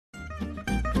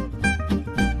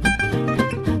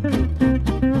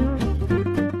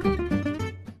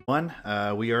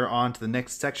We are on to the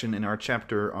next section in our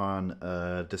chapter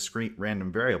on discrete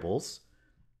random variables.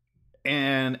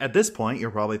 And at this point, you're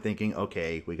probably thinking,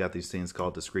 okay, we got these things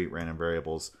called discrete random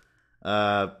variables.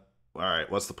 All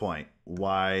right, what's the point?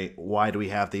 Why do we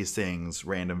have these things,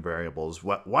 random variables?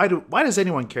 Why does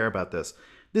anyone care about this?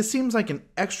 This seems like an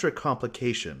extra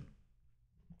complication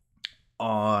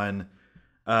on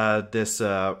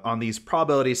on these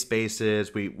probability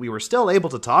spaces. We were still able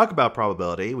to talk about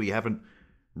probability. We haven't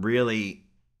really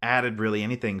added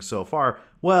anything so far.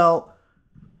 Well,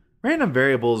 random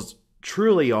variables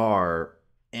truly are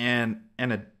an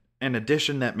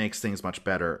addition that makes things much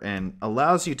better and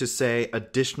allows you to say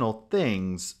additional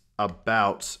things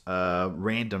about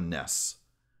randomness.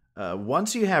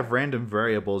 Once you have random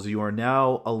variables, you are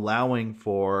now allowing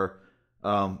for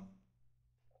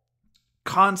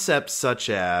concepts such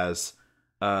as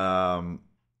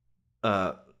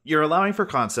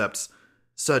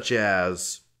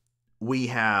we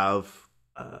have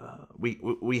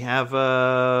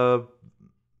a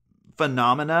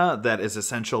phenomena that is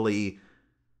essentially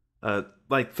the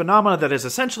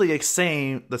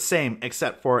same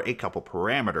except for a couple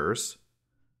parameters.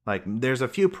 Like there's a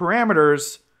few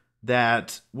parameters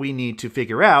that we need to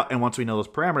figure out, and once we know those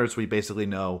parameters, we basically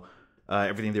know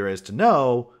everything there is to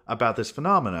know about this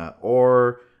phenomena.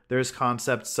 Or there's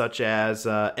concepts such as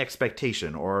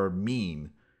expectation or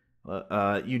mean.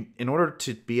 In order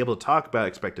to be able to talk about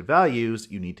expected values,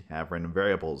 you need to have random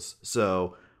variables.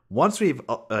 So once we've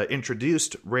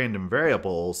introduced random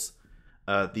variables,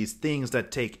 these things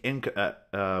that take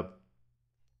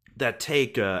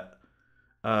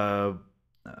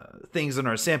things in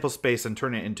our sample space and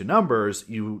turn it into numbers,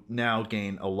 you now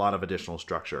gain a lot of additional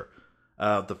structure.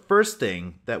 The first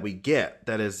thing that we get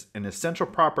that is an essential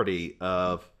property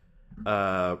of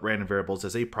random variables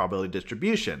is a probability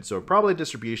distribution. So a probability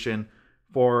distribution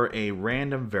for a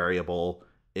random variable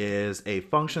is a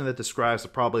function that describes the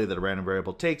probability that a random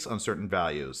variable takes on certain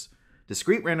values.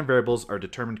 Discrete random variables are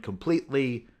determined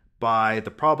completely by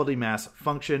the probability mass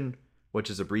function, which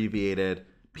is abbreviated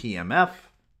PMF,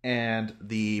 and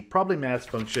the probability mass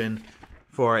function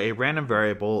for a random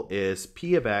variable is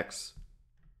P of x,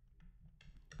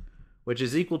 which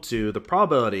is equal to the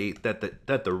probability that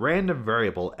the random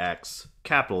variable x,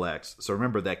 capital X, so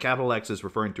remember that capital X is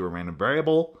referring to a random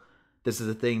variable. This is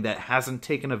a thing that hasn't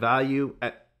taken a value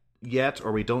yet,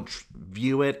 or we don't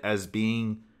view it as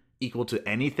being equal to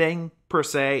anything per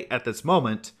se at this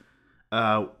moment,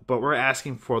 but we're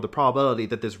asking for the probability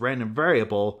that this random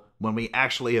variable, when we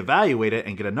actually evaluate it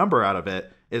and get a number out of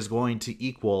it, is going to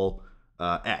equal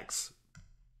x.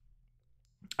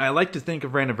 I like to think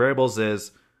of random variables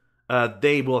as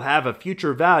they will have a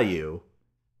future value,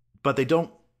 but they don't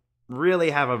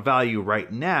really have a value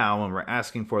right now when we're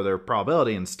asking for their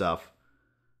probability and stuff.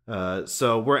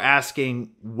 So we're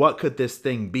asking, what could this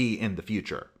thing be in the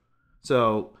future?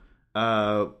 So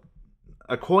a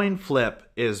coin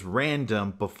flip is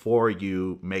random before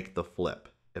you make the flip,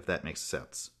 if that makes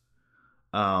sense.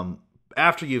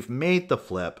 After you've made the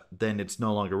flip, then it's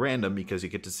no longer random because you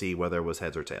get to see whether it was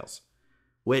heads or tails,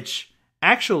 which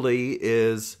actually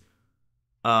is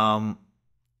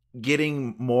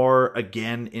getting more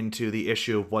again into the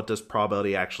issue of what does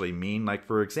probability actually mean. Like,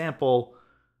 for example,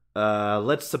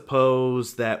 let's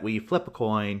suppose that we flip a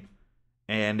coin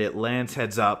and it lands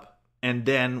heads up, and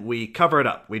then we cover it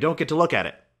up. We don't get to look at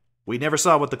it. We never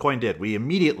saw what the coin did. We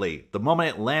immediately, the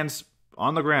moment it lands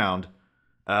on the ground,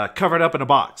 cover it up in a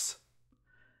box.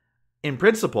 In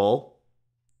principle,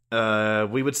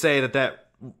 we would say that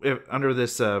under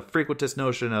this frequentist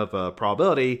notion of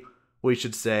probability, we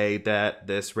should say that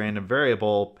this random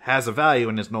variable has a value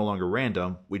and is no longer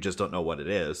random. We just don't know what it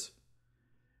is.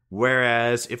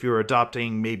 Whereas if you're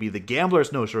adopting maybe the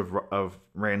gambler's notion of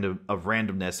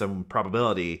randomness and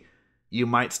probability, you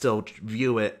might still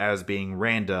view it as being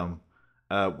random,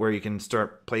 where you can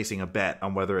start placing a bet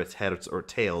on whether it's heads or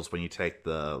tails when you take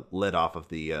the lid off of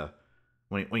the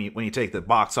when you take the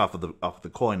box off of the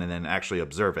coin and then actually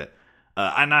observe it.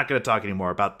 I'm not going to talk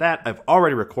anymore about that. I've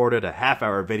already recorded a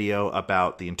half-hour video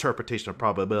about the interpretation of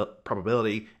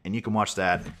probability, and you can watch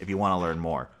that if you want to learn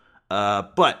more.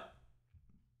 All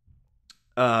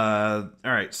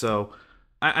right, so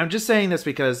I'm just saying this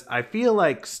because I feel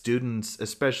like students,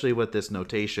 especially with this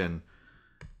notation,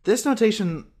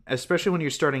 especially when you're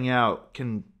starting out,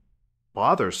 can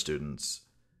bother students.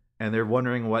 And they're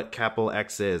wondering what capital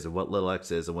X is and what little x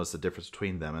is and what's the difference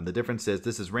between them. And the difference is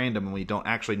this is random and we don't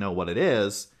actually know what it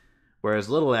is, whereas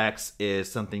little x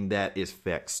is something that is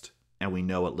fixed and we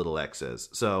know what little x is.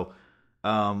 So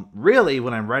really,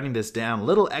 when I'm writing this down,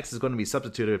 little x is going to be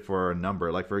substituted for a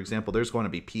number. Like, for example, there's going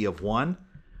to be P of 1.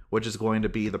 which is going to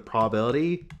be the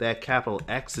probability that capital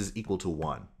X is equal to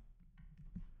 1.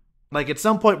 Like, at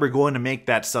some point, we're going to make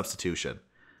that substitution.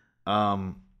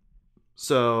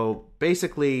 So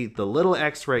basically, the little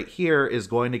x right here is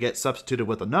going to get substituted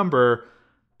with a number,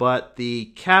 but the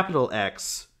capital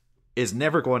X is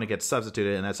never going to get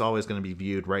substituted, and that's always going to be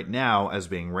viewed right now as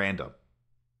being random.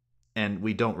 And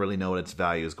we don't really know what its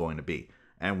value is going to be.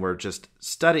 And we're just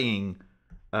studying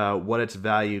what its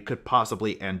value could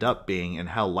possibly end up being and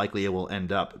how likely it will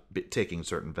end up taking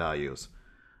certain values.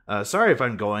 Sorry if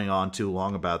I'm going on too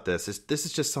long about this. This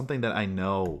is just something that I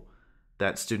know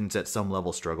that students at some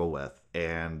level struggle with.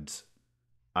 And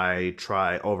I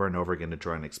try over and over again to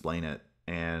try and explain it.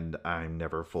 And I'm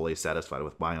never fully satisfied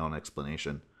with my own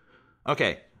explanation.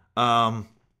 Okay. The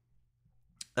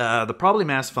probability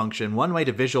mass function, one way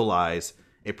to visualize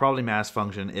a probability mass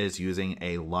function is using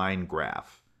a line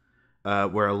graph,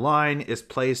 where a line is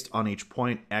placed on each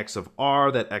point x of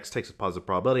r that x takes a positive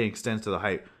probability and extends to the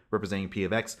height representing p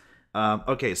of x.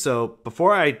 Okay, so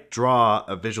before I draw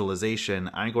a visualization,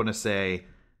 I'm going to say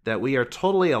that we are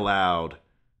totally allowed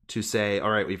to say,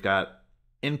 all right, we've got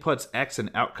inputs x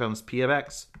and outcomes p of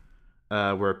x,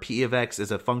 where p of x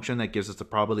is a function that gives us the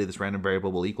probability this random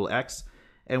variable will equal x.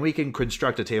 And we can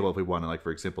construct a table if we want to, like,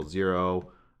 for example,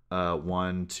 0,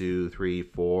 1, 2, 3,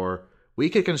 4. We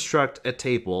could construct a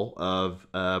table of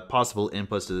possible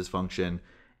inputs to this function.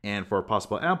 And for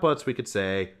possible outputs, we could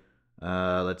say,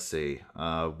 let's see,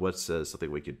 what's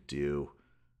something we could do?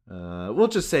 We'll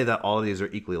just say that all of these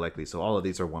are equally likely. So all of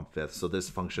these are 1/5. So this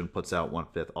function puts out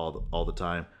 1/5 all the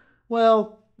time.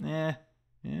 Well,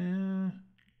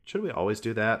 should we always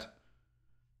do that?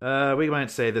 We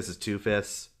might say this is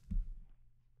 2/5.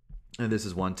 And this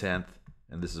is 1/10.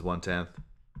 And this is 1/10.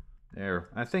 There.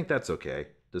 I think that's okay.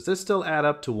 Does this still add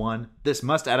up to 1? This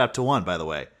must add up to 1, by the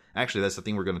way. Actually, that's the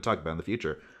thing we're going to talk about in the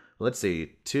future. Let's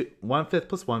see. 1/5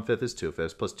 plus 1/5 is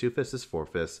 2/5. Plus 2/5 is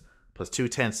 4/5. Plus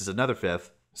 2/10 is another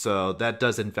 5th. So that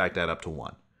does, in fact, add up to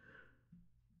 1.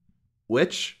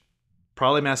 Which,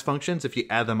 probability mass functions, if you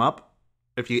add them up,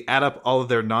 if you add up all of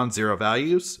their non-zero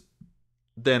values,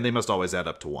 then they must always add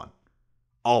up to 1.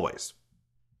 Always.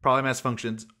 Probability mass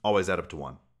functions always add up to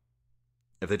 1.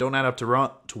 If they don't add up to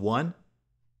 1,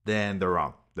 then they're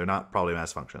wrong. They're not probability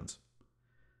mass functions.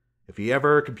 If you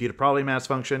ever compute a probability mass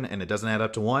function and it doesn't add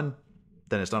up to 1,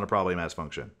 then it's not a probability mass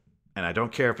function. And I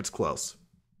don't care if it's close.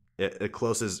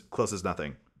 Close is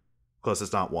nothing. Close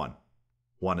is not 1.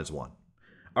 1 is 1.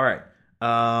 All right.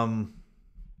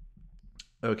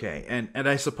 Okay. And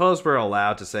I suppose we're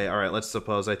allowed to say, all right, let's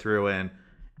suppose I threw in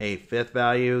a 5th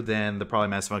value, then the probability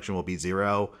mass function will be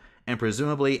 0. And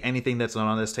presumably anything that's not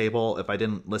on this table, if I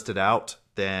didn't list it out,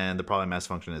 then the probability mass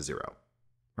function is 0.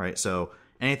 Right? So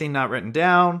anything not written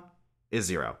down is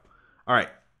 0. All right.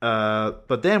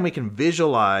 But then we can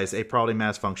visualize a probability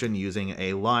mass function using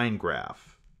a line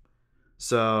graph.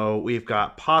 So we've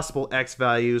got possible x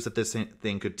values that this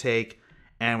thing could take,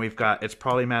 and we've got its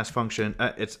probability mass function,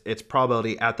 its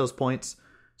probability at those points.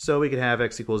 So we could have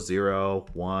x equals 0,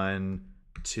 1,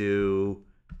 2,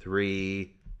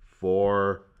 3,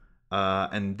 4,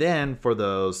 and then for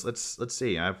those, let's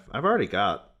see. I've already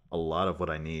got a lot of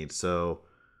what I need. So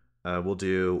we'll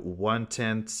do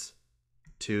 1/10,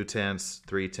 2/10,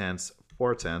 3/10,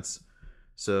 4/10.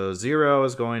 So 0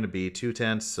 is going to be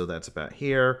 2/10, so that's about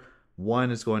here.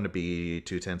 1 is going to be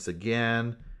 2/10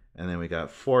 again, and then we got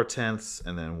 4/10,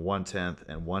 and then 1/10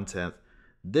 and 1/10.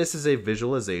 This is a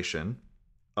visualization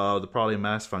of the probability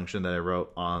mass function that I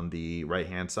wrote on the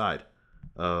right-hand side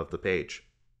of the page.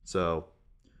 So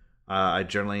I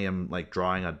generally am like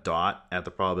drawing a dot at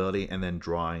the probability and then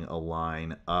drawing a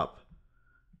line up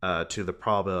to the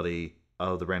probability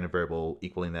of the random variable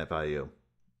equaling that value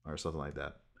or something like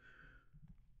that.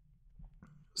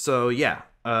 So yeah,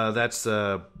 that's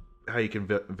how you can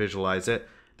visualize it.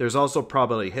 There's also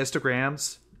probability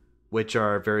histograms, which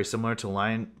are very similar to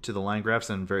the line graphs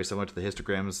and very similar to the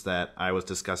histograms that I was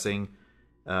discussing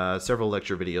several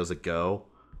lecture videos ago,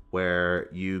 where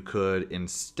you could,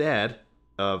 instead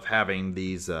of having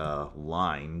these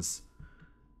lines,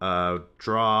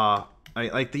 draw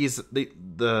like these.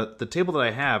 The table that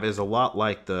I have is a lot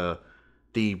like the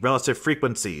relative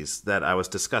frequencies that I was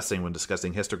discussing when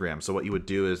discussing histograms. So what you would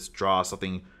do is draw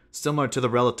something similar to the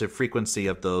relative frequency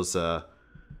of those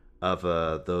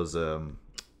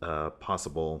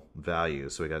possible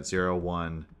values. So we got 0,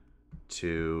 1,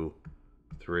 2,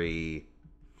 3,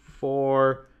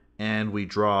 4, and we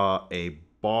draw a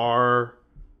bar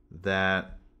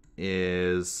that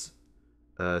is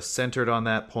centered on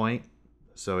that point.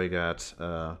 So we got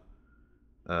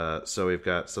we've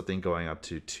got something going up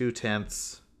to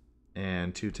 2/10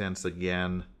 and 2/10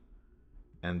 again.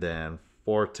 and then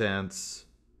 4/10,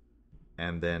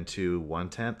 and then 2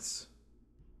 1/10.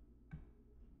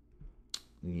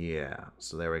 Yeah,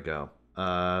 so there we go.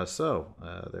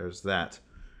 There's that.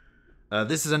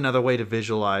 This is another way to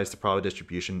visualize the probability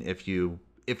distribution if you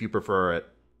prefer it.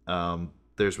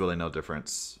 There's really no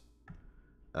difference.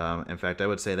 In fact, I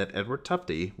would say that Edward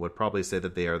Tufte would probably say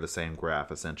that they are the same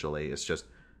graph, essentially. It's just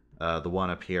the one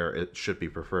up here, it should be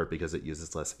preferred because it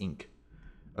uses less ink.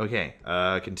 Okay,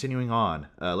 continuing on.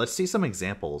 Let's see some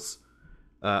examples.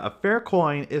 A fair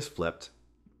coin is flipped.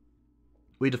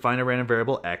 We define a random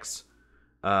variable x.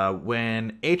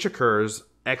 When h occurs,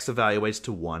 x evaluates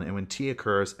to 1, and when t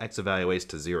occurs, x evaluates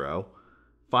to 0.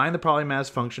 Find the probability mass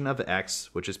function of x,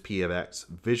 which is p of x.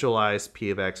 Visualize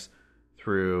p of x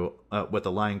through with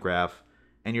a line graph.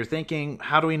 And you're thinking,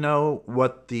 how do we know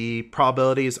what the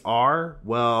probabilities are?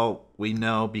 Well, we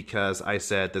know because I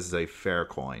said this is a fair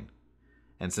coin.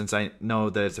 And since I know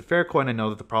that it's a fair coin, I know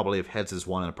that the probability of heads is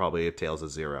 1 and the probability of tails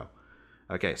is 0.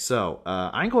 Okay, so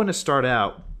I'm going to start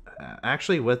out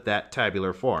actually with that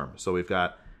tabular form. So we've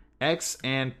got x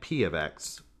and p of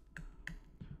x.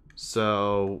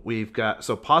 So we've got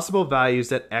possible values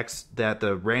that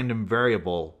the random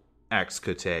variable x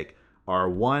could take are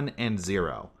 1 and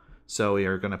 0. So we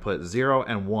are going to put 0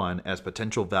 and 1 as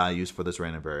potential values for this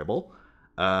random variable.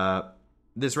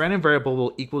 This random variable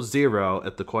will equal 0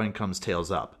 if the coin comes tails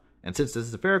up. And since this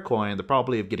is a fair coin, the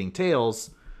probability of getting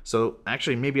tails... So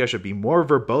actually, maybe I should be more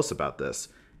verbose about this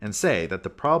and say that the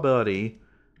probability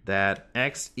that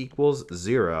x equals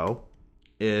 0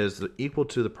 is equal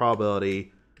to the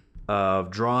probability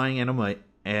of drawing an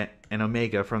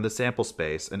omega from the sample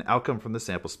space, an outcome from the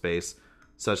sample space,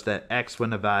 such that x,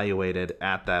 when evaluated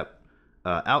at that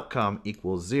outcome,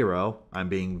 equals 0. I'm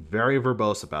being very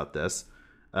verbose about this.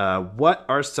 What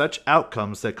are such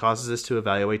outcomes that causes us to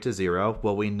evaluate to 0?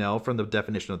 Well, we know from the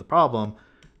definition of the problem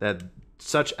that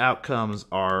such outcomes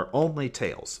are only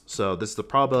tails. So this is the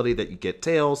probability that you get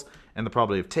tails, and the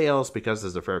probability of tails, because this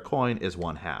is a fair coin, is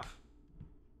 1/2.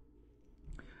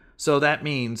 So that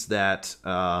means that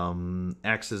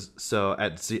x is... So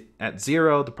at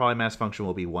 0, the probability mass function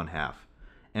will be 1/2.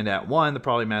 And at 1, the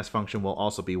probability mass function will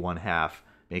also be 1/2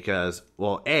 because,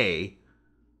 well,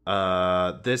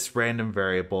 this random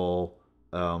variable,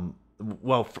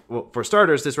 for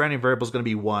starters, this random variable is going to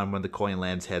be 1 when the coin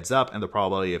lands heads up, and the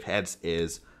probability of heads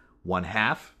is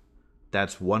 1/2.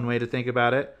 That's one way to think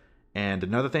about it. And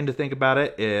another thing to think about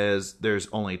it is there's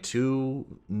only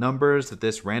 2 numbers that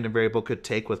this random variable could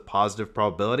take with positive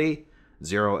probability,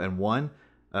 0 and 1.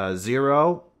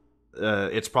 0,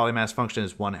 its probability mass function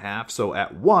is 1/2. So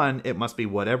at 1, it must be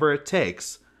whatever it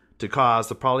takes to cause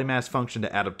the probability mass function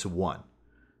to add up to 1.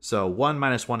 So 1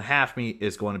 minus 1/2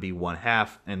 is going to be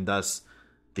 1/2, and thus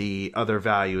the other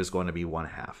value is going to be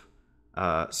 1/2.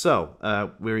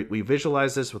 We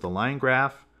visualize this with a line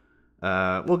graph.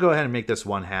 We'll go ahead and make this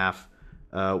 1/2.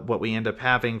 What we end up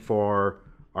having for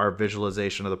our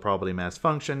visualization of the probability mass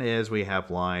function is we have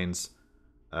lines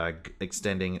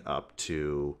extending up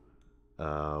to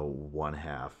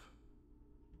 1/2.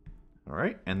 All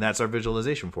right, and that's our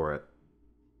visualization for it.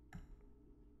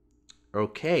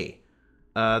 Okay.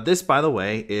 This, by the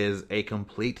way, is a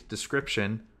complete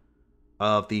description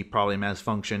of the probability mass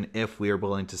function if we are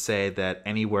willing to say that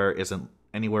anywhere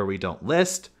we don't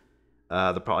list,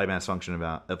 the probability mass function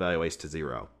evaluates to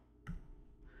 0.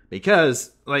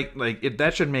 Because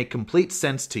that should make complete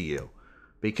sense to you.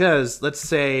 Because let's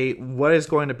say what is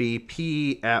going to be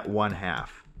p at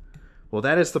 1/2. Well,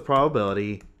 that is the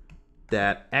probability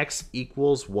that x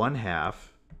equals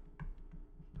 1/2,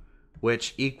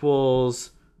 which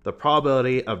equals the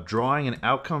probability of drawing an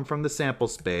outcome from the sample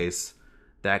space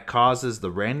that causes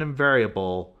the random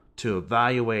variable to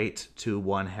evaluate to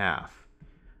 1/2.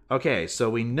 Okay, so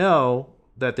we know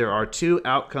that there are 2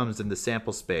 outcomes in the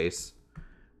sample space,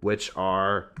 which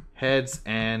are heads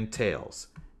and tails.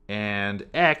 And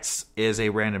x is a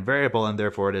random variable, and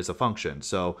therefore it is a function.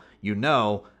 So you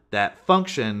know that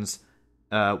functions,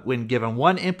 when given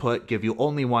one input, give you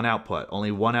only one output.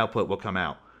 Only one output will come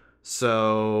out.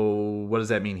 So what does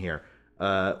that mean here?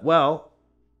 Well,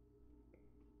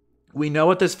 we know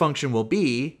what this function will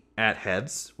be at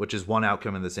heads, which is one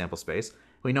outcome in the sample space.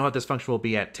 We know what this function will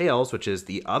be at tails, which is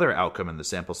the other outcome in the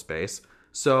sample space.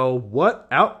 So what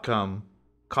outcome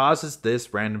causes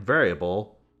this random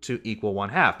variable to equal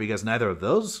 1/2? Because neither of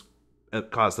those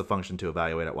cause the function to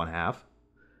evaluate at 1/2.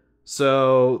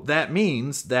 So that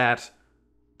means that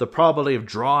the probability of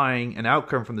drawing an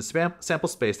outcome from the sample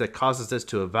space that causes this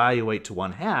to evaluate to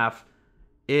 1/2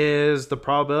 is the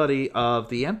probability of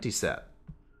the empty set.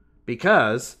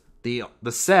 Because the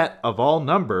set of all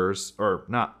numbers, or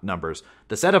not numbers,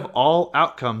 the set of all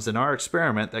outcomes in our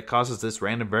experiment that causes this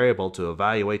random variable to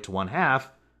evaluate to 1/2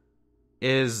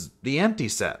 is the empty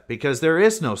set, because there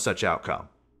is no such outcome.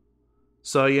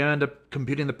 So you end up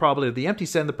computing the probability of the empty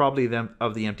set, and the probability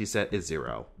of the empty set is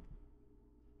 0.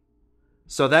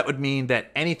 So that would mean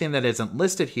that anything that isn't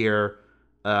listed here,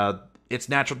 it's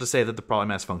natural to say that the probability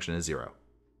mass function is 0.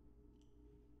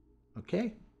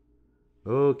 Okay?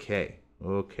 Okay.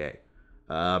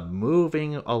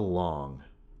 Moving along.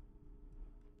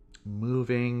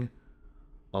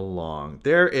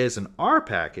 There is an R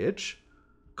package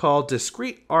called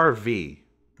discrete RV.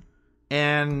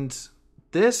 And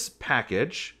this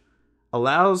package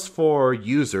allows for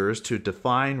users to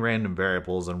define random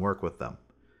variables and work with them.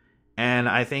 And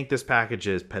I think this package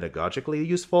is pedagogically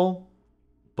useful,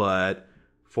 but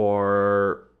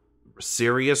for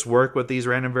serious work with these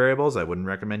random variables, I wouldn't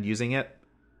recommend using it.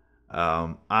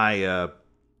 I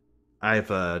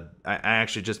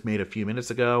actually just made a few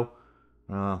minutes ago.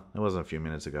 It wasn't a few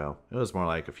minutes ago. It was more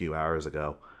like a few hours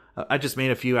ago. I just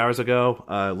made a few hours ago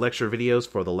lecture videos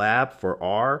for the lab for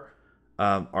R.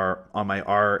 Are on my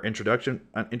R introductory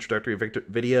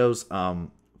videos,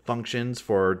 functions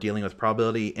for dealing with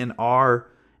probability in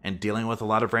R and dealing with a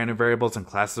lot of random variables and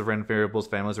classes of random variables,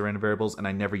 families of random variables, and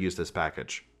I never use this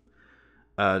package.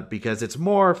 Because it's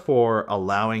more for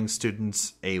allowing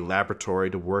students a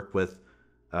laboratory to work with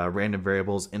random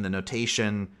variables in the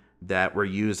notation that we're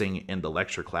using in the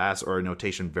lecture class, or a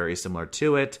notation very similar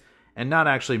to it, and not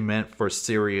actually meant for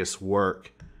serious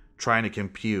work trying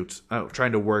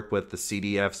to work with the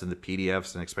CDFs and the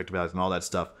PDFs and expected values and all that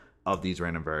stuff of these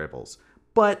random variables.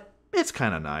 But it's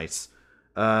kind of nice.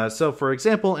 So for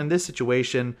example, in this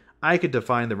situation, I could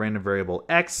define the random variable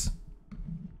x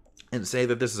and say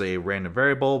that this is a random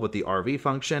variable with the RV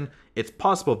function. Its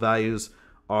possible values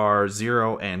are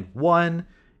 0 and 1,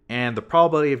 and the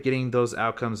probability of getting those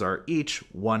outcomes are each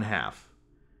 1/2.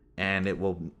 And it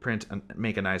will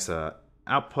make a nice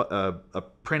output, a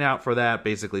printout for that,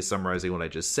 basically summarizing what I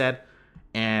just said.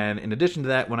 And in addition to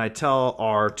that, when I tell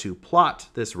R to plot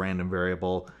this random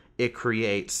variable, it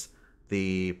creates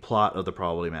the plot of the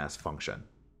probability mass function.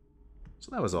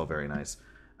 So that was all very nice.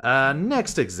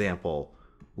 Next example.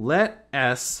 Let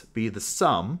S be the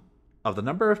sum of the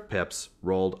number of pips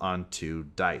rolled on 2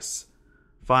 dice.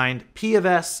 Find P of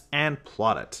S and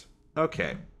plot it.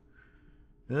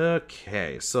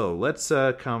 Okay, so let's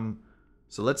form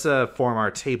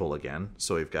our table again.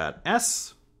 So we've got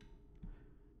S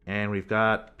and we've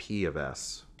got P of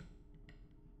S.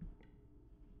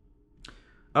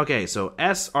 Okay, so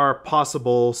S are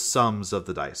possible sums of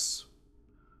the dice.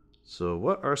 So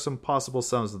what are some possible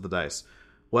sums of the dice?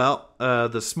 Well,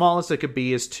 the smallest it could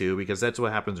be is 2, because that's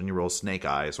what happens when you roll snake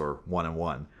eyes, or 1 and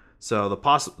 1. So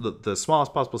the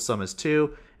smallest possible sum is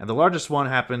 2, and the largest one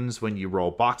happens when you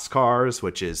roll boxcars,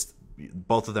 which is,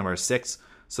 both of them are 6,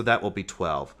 so that will be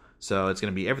 12. So it's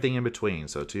going to be everything in between.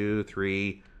 So 2,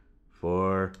 3,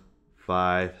 4,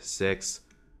 5, 6,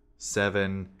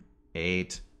 7,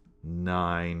 8,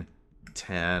 9,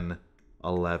 10,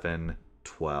 11,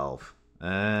 12.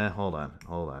 Hold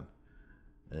on.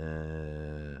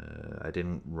 I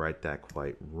didn't write that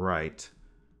quite right.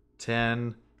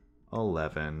 10,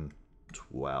 11,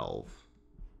 12.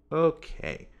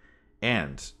 Okay.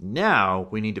 And now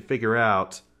we need to figure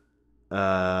out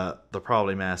the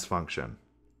probability mass function.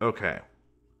 Okay.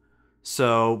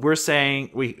 So we're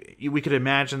saying we could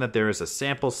imagine that there is a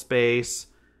sample space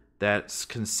that's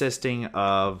consisting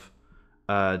of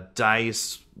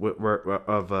dice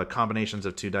of combinations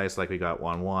of 2 dice, like we got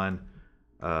 1, 1.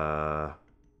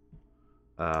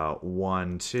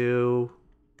 1, 2,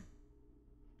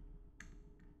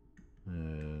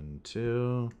 and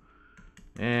 2,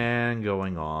 and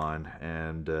going on,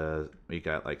 and we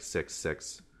got like 6,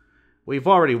 6. We've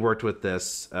already worked with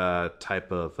this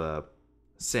type of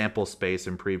sample space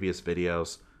in previous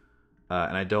videos,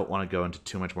 and I don't want to go into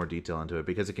too much more detail into it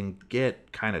because it can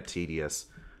get kind of tedious.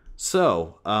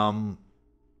 So,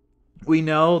 we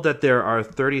know that there are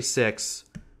 36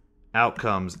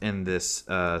 outcomes in this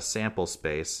sample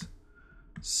space.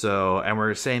 So, and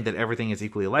we're saying that everything is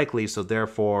equally likely, so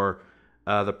therefore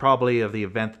the probability of the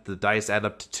event that the dice add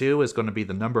up to 2 is going to be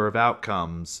the number of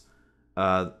outcomes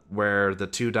where the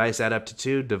 2 dice add up to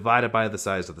 2 divided by the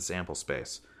size of the sample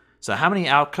space. So how many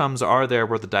outcomes are there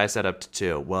where the dice add up to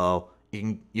 2? Well,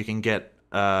 you can get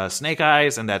snake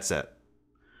eyes, and that's it.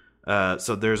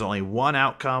 So there's only one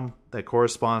outcome that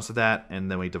corresponds to that, and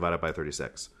then we divide it by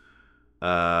 36.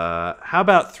 How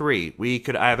about 3? We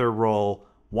could either roll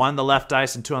 1 on the left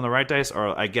dice and 2 on the right dice,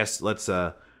 or I guess let's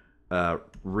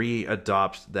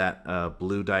re-adopt that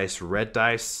blue dice, red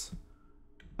dice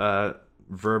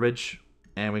verbiage,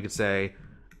 and we could say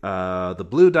the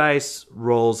blue dice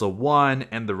rolls a 1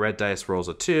 and the red dice rolls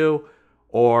a 2,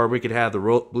 or we could have the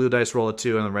blue dice roll a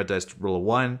 2 and the red dice roll a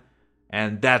 1,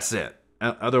 and that's it.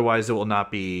 Otherwise, it will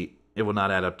not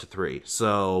add up to 3.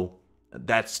 So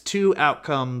that's 2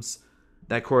 outcomes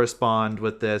that correspond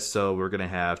with this. So we're going to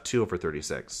have 2 over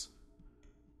 36.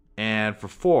 And for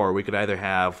 4, we could either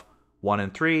have 1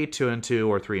 and 3, 2 and 2,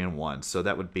 or 3 and 1. So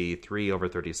that would be 3 over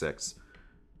 36.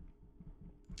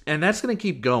 And that's going to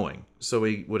keep going. So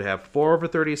we would have 4 over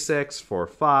 36 for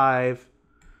 5,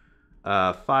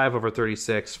 5 over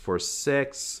 36 for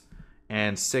 6,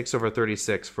 and 6 over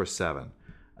 36 for 7.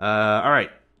 All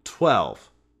right, 12.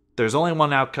 There's only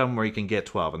one outcome where you can get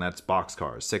 12, and that's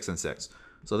boxcars, 6 and 6.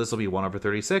 So this will be 1 over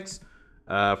 36.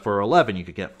 For 11, you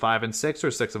could get 5 and 6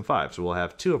 or 6 and 5. So we'll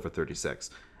have 2 over 36.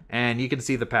 And you can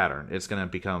see the pattern. It's going to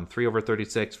become 3 over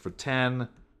 36 for 10,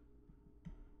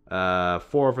 4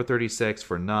 over 36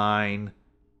 for 9,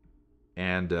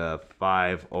 and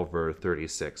 5 over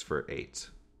 36 for 8.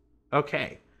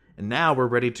 Okay, and now we're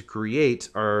ready to create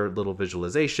our little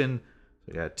visualization.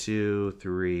 We got 2,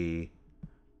 3,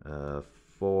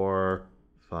 4,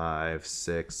 5,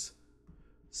 6,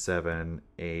 7,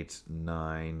 8,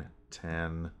 9,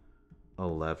 10,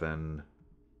 11,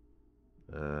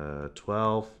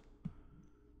 12.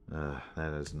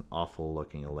 That is an awful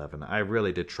looking 11. I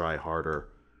really did try harder,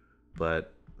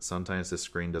 but sometimes the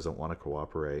screen doesn't want to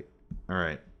cooperate. All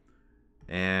right.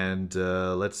 And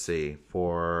let's see.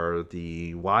 For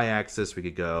the y-axis, we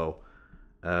could go...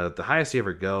 the highest you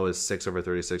ever go is 6 over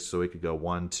 36, so we could go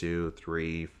 1, 2,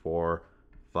 3, 4,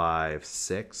 5,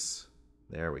 6.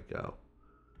 There we go.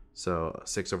 So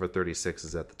 6 over 36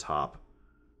 is at the top.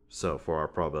 So for our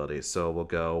probabilities. So we'll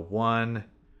go 1,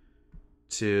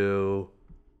 2,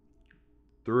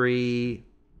 3,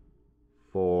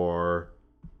 4,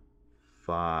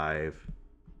 5,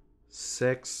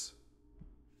 6,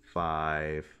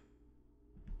 5,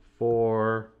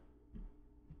 4,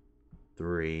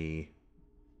 3,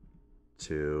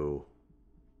 2,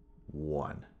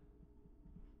 1.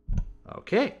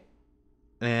 Okay.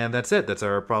 And that's it. That's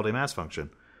our probability mass function.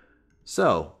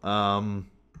 So,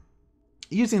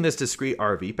 using this discrete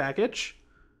RV package,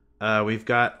 we've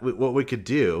got what we could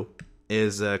do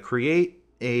is create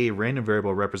a random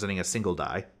variable representing a single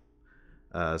die.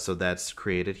 So that's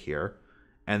created here.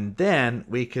 And then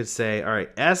we could say, all right,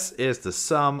 S is the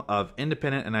sum of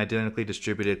independent and identically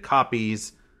distributed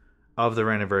copies of the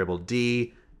random variable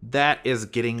D. That is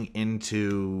getting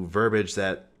into verbiage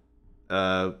that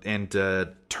and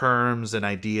terms and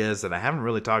ideas that I haven't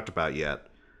really talked about yet.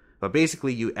 But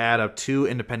basically, you add up 2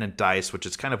 independent dice, which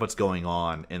is kind of what's going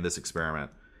on in this experiment.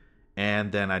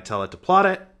 And then I tell it to plot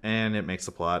it, and it makes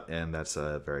the plot, and that's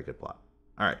a very good plot.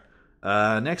 All right.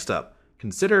 Next up,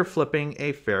 consider flipping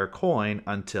a fair coin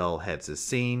until heads is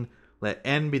seen. Let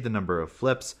n be the number of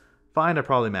flips. Find a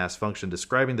probability mass function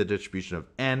describing the distribution of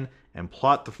n, and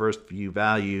plot the first few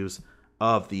values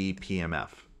of the PMF.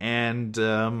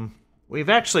 And we've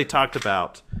actually talked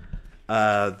about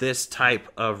this type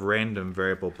of random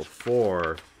variable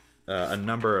before a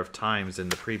number of times in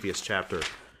the previous chapter.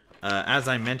 As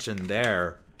I mentioned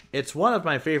there, it's one of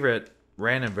my favorite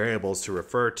random variables to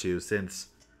refer to, since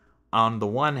on the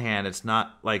one hand, it's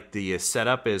not like the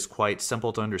setup is quite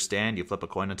simple to understand. You flip a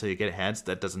coin until you get heads.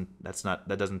 That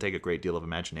doesn't take a great deal of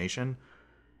imagination.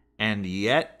 And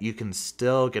yet you can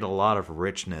still get a lot of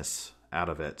richness out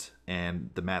of it,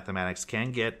 and the mathematics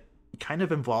can get kind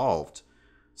of involved.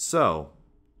 So,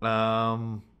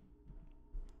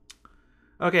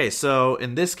 okay, so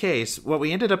in this case, what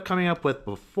we ended up coming up with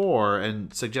before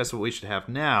and suggest what we should have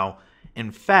now,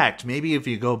 in fact, maybe if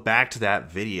you go back to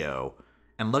that video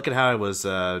and look at how I was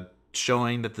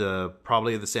showing that the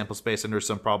probability of the sample space under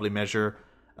some probability measure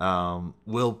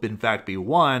will in fact be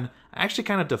 1, I actually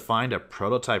kind of defined a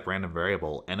prototype random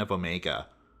variable, n of omega,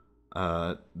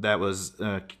 that was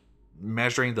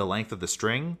measuring the length of the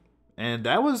string, and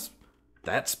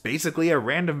that's basically a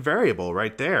random variable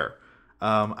right there.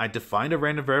 I defined a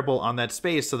random variable on that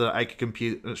space so that I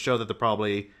could show that the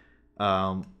probability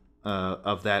of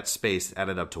that space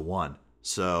added up to 1.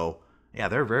 So yeah,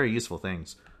 they're very useful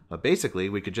things. But basically,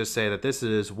 we could just say that this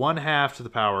is 1/2 to the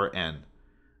power n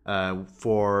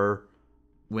for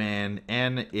when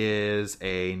n is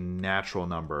a natural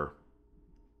number.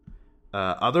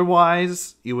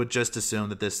 Otherwise, you would just assume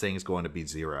that this thing is going to be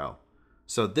 0.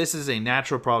 So this is a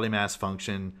natural probability mass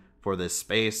function for this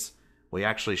space. We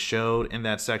actually showed in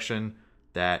that section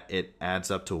that it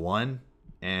adds up to 1.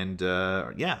 And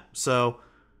yeah, so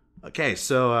okay,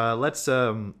 so let's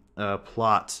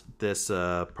plot this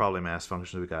probability mass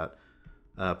function, we got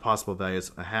possible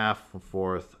values: a half, a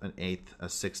fourth, an eighth, a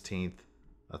 16th,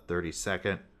 a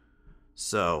 32nd.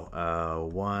 So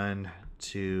 1,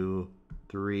 2,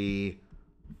 3,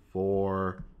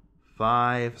 4,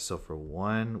 5. So for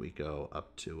 1, we go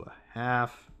up to a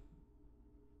half.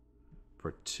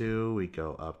 For 2, we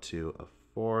go up to a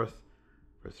fourth.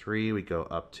 For 3, we go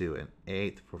up to an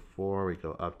eighth. For 4, we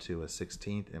go up to a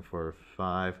 16th. And for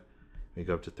 5, we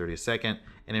go up to 32nd.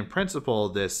 And in principle,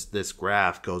 this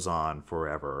graph goes on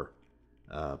forever.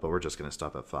 But we're just going to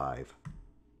stop at 5.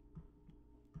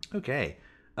 Okay.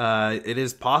 It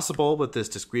is possible with this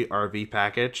discrete RV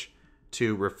package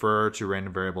to refer to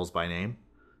random variables by name.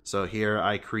 So here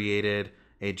I created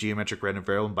a geometric random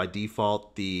variable. By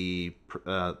default, the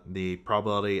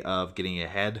probability of getting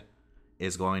ahead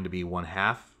is going to be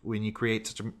 1/2 when you create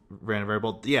such a random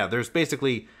variable. Yeah, there's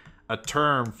basically a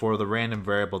term for the random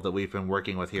variable that we've been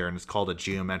working with here, and it's called a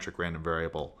geometric random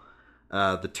variable.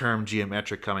 The term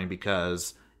geometric coming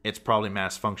because its probability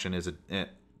mass function is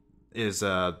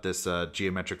this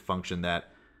geometric function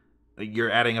that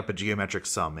you're adding up a geometric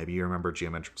sum. Maybe you remember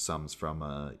geometric sums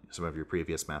from some of your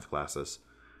previous math classes.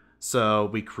 So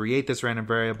we create this random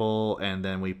variable, and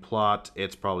then we plot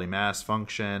its probability mass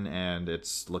function, and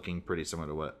it's looking pretty similar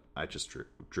to what I just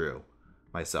drew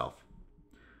myself.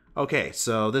 Okay,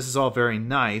 so this is all very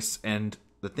nice, and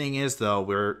the thing is, though,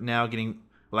 we're now getting,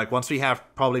 like, once we have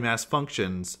probability mass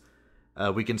functions,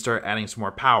 we can start adding some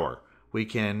more power. We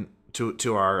can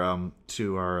to our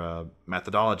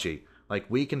methodology. Like,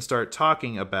 we can start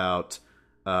talking about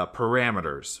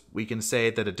parameters. We can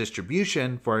say that a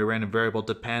distribution for a random variable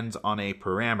depends on a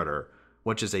parameter,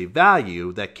 which is a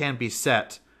value that can be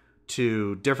set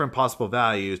to different possible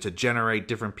values to generate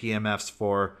different PMFs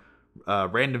for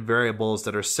random variables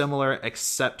that are similar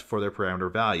except for their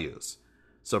parameter values.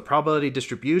 So probability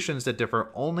distributions that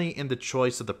differ only in the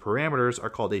choice of the parameters are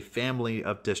called a family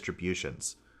of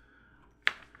distributions.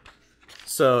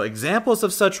 So examples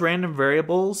of such random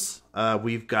variables,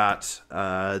 we've got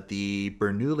the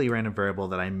Bernoulli random variable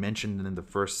that I mentioned in the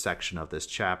first section of this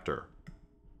chapter.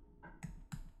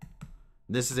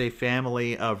 This is a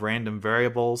family of random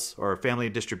variables, or a family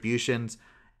of distributions,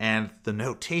 and the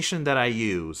notation that I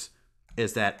use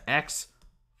is that X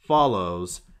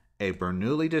follows a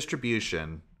Bernoulli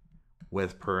distribution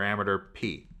with parameter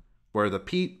P, where the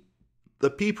P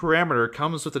parameter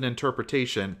comes with an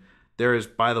interpretation. There is,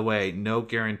 by the way, no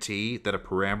guarantee that a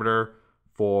parameter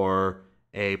for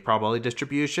a probability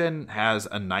distribution has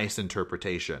a nice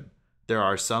interpretation. There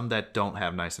are some that don't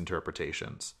have nice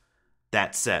interpretations.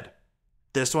 That said,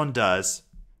 this one does.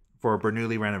 For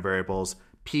Bernoulli random variables,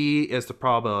 P is the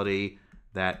probability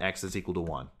that X is equal to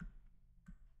 1.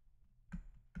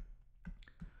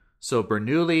 So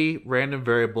Bernoulli random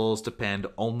variables depend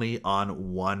only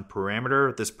on one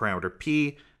parameter, this parameter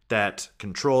P, that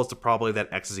controls the probability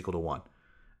that X is equal to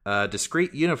 1.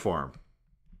 Discrete uniform.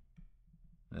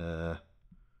 So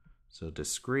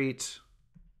discrete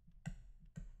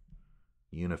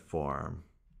uniform.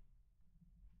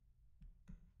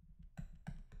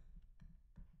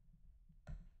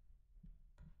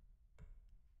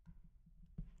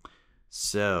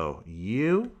 So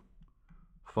U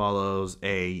follows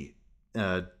a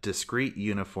discrete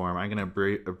uniform. I'm going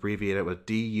to abbreviate it with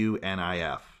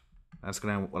DUNIF. That's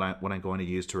what I'm going to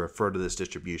use to refer to this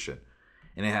distribution.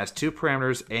 And it has two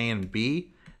parameters, A and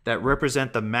B, that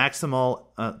represent the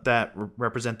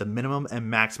minimum and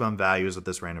maximum values of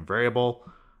this random variable.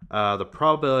 The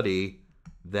probability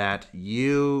that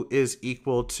U is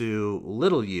equal to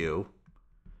little u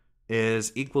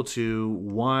is equal to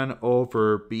 1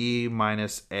 over B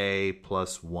minus A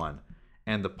plus 1.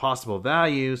 And the possible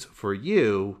values for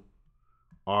U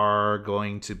are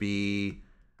going to be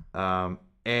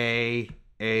A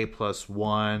plus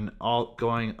 1, all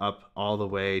going up all the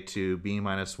way to B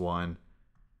minus 1,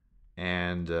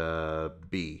 and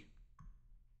B.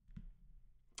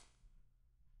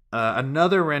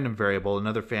 Another random variable,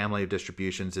 another family of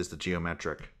distributions, is the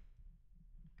geometric.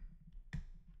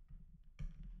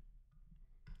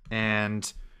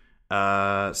 And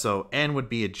so N would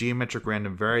be a geometric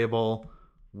random variable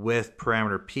with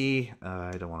parameter P.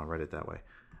 I don't want to write it that way.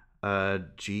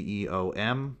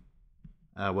 GEOM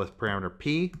with parameter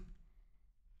P.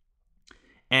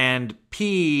 And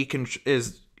P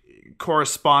is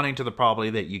corresponding to the probability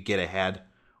that you get ahead,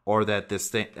 or that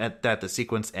that the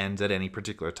sequence ends at any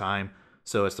particular time.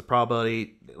 So it's the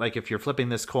probability, like if you're flipping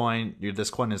this coin, this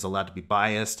coin is allowed to be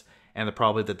biased, and the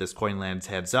probability that this coin lands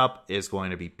heads up is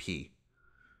going to be P.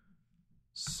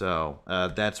 So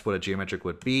that's what a geometric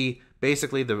would be.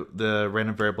 basically the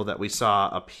random variable that we saw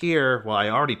up here, well, I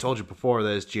already told you before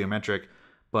that it's geometric,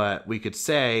 but we could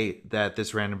say that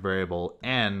this random variable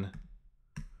n,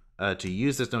 to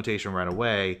use this notation right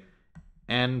away,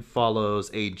 n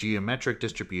follows a geometric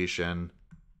distribution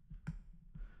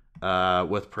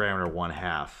with parameter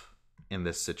 1/2 in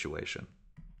this situation.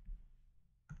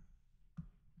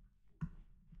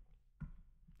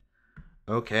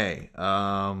 Okay,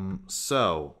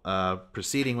 so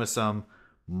proceeding with some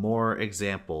more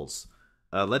examples.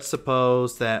 Let's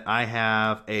suppose that I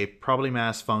have a probability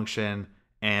mass function,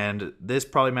 and this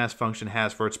probability mass function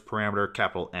has for its parameter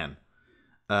capital N.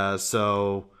 This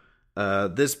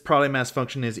probability mass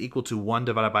function is equal to 1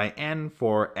 divided by n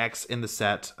for x in the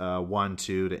set 1,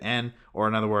 2 to n, or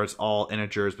in other words, all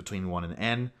integers between 1 and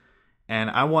n. And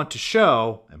I want to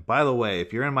show, and by the way,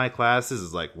 if you're in my class, this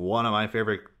is like one of my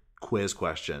favorite quiz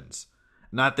questions.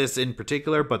 Not this in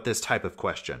particular, but this type of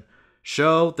question.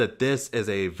 Show that this is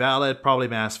a valid probability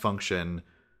mass function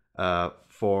that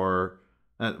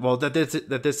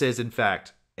this is in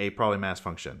fact a probability mass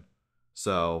function.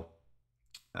 So,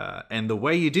 and the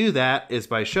way you do that is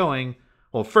by showing,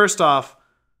 well, first off,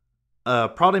 a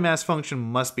probability mass function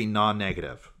must be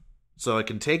non-negative. So it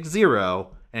can take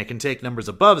 0, and it can take numbers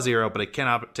above 0, but it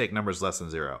cannot take numbers less than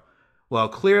 0. Well,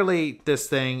 clearly this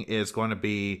thing is going to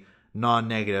be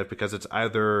non-negative because it's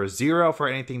either 0 for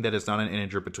anything that is not an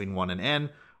integer between 1 and n,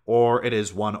 or it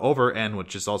is 1 over n,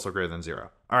 which is also greater than 0.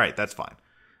 All right, that's fine.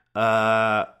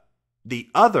 The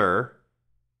other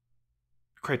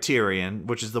criterion,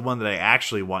 which is the one that I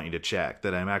actually want you to check,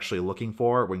 that I'm actually looking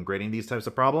for when grading these types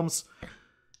of problems,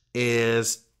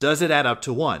 is does it add up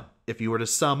to 1 if you were to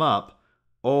sum up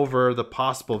over the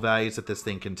possible values that this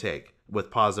thing can take with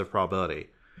positive probability?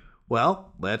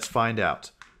 Well, let's find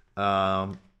out.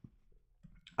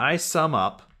 I sum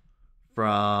up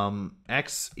from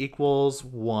x equals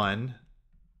 1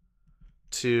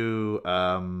 to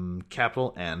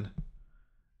capital N,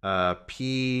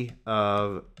 p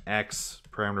of x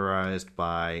parameterized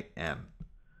by n,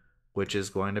 which is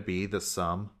going to be the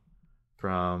sum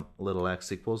from little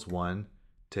x equals 1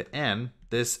 to n.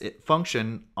 This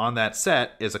function on that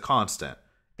set is a constant.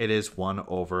 It is 1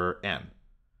 over n.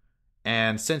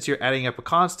 And since you're adding up a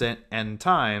constant n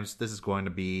times, this is going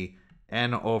to be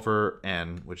n over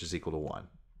n, which is equal to 1.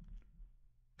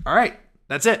 All right,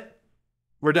 that's it.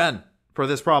 We're done for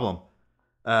this problem.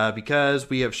 Because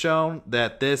we have shown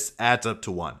that this adds up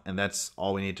to 1, and that's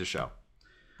all we need to show.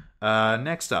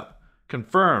 Next up,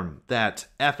 confirm that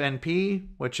fnp,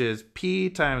 which is p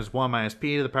times 1 minus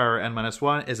p to the power n minus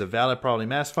 1, is a valid probability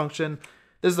mass function.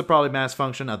 This is the probability mass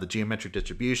function of the geometric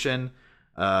distribution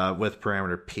with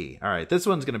parameter p. All right, this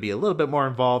one's going to be a little bit more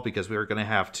involved because we're going to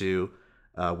have to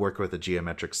work with a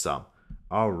geometric sum.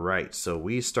 All right, so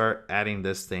we start adding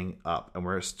this thing up, and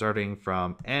we're starting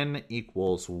from n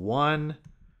equals 1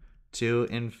 to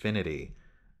infinity.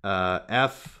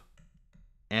 F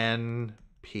n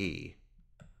p.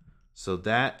 So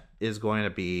that is going to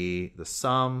be the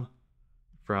sum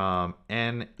from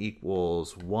n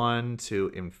equals 1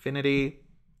 to infinity,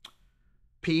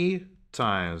 p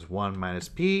times 1 minus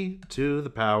p to the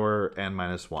power n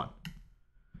minus 1.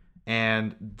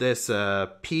 And this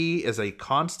p is a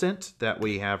constant that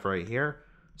we have right here.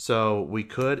 So we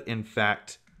could, in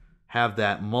fact, have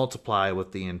that multiply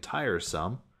with the entire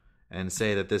sum and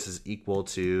say that this is equal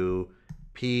to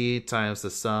p times the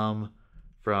sum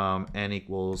from n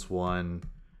equals 1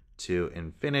 to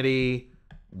infinity,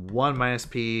 1 minus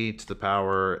p to the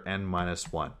power n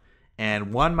minus 1.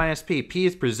 And 1 minus p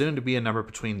is presumed to be a number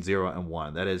between 0 and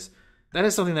 1. That is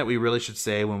something that we really should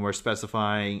say when we're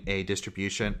specifying a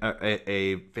distribution,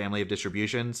 a family of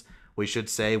distributions. We should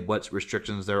say what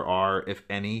restrictions there are, if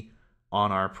any,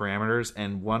 on our parameters.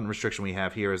 And one restriction we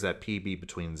have here is that p be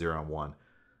between 0 and 1.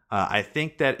 I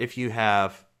think that if you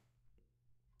have,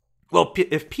 well,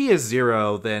 if p is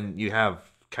 0, then you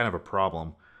have kind of a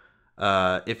problem.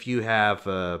 If you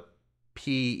have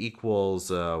p equals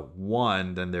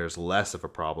 1, then there's less of a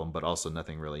problem, but also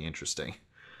nothing really interesting.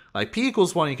 Like p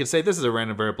equals 1, you can say this is a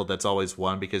random variable that's always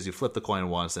 1 because you flip the coin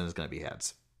once and it's going to be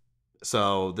heads.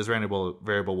 So this random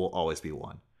variable will always be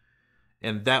 1.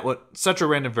 And such a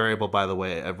random variable, by the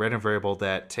way, a random variable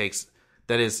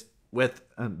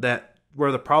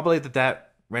where the probability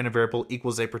that random variable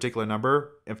equals a particular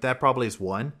number, if that probability is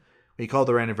 1, we call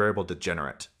the random variable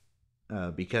degenerate.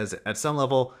 Because at some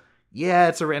level, yeah,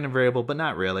 it's a random variable, but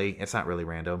not really. It's not really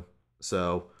random.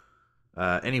 So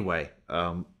anyway,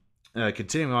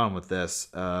 continuing on with this,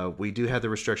 we do have the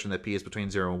restriction that p is between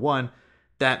 0 and 1.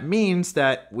 That means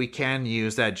that we can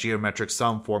use that geometric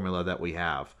sum formula that we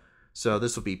have. So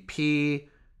this will be p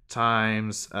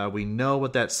times, we know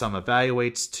what that sum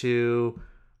evaluates to,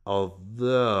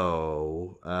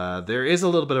 although there is a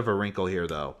little bit of a wrinkle here,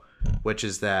 though, which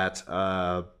is that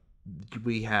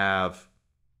we have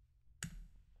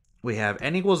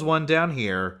n equals 1 down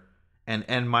here and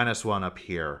n minus 1 up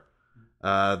here.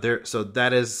 So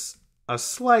that is a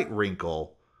slight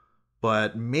wrinkle,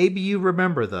 but maybe you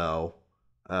remember, though,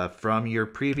 from your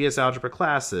previous algebra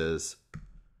classes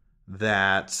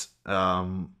that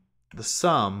the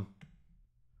sum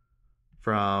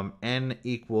from n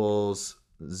equals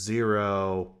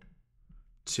 0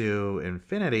 to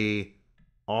infinity,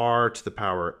 r to the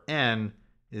power n,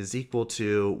 is equal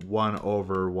to 1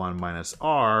 over 1 minus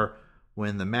r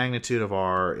when the magnitude of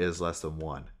r is less than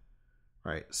 1.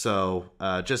 Right, so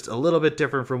just a little bit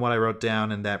different from what I wrote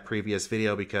down in that previous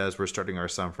video because we're starting our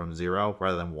sum from 0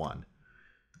 rather than 1.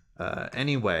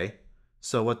 Anyway,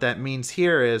 so what that means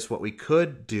here is what we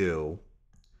could do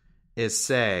is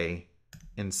say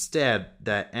instead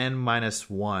that n minus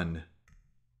 1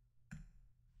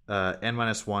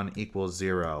 equals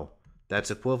 0.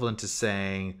 That's equivalent to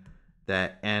saying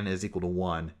that n is equal to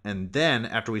 1. And then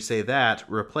after we say that,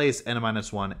 replace n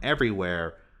minus 1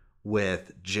 everywhere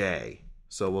with j.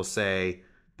 So we'll say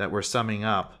that we're summing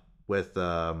up with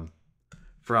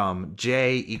from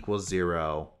j equals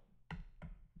 0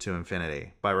 to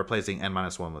infinity by replacing n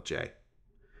minus 1 with j.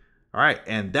 All right,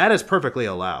 and that is perfectly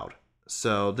allowed.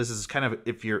 So this is kind of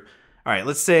if you're... All right,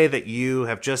 let's say that you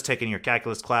have just taken your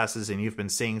calculus classes and you've been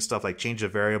seeing stuff like change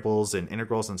of variables and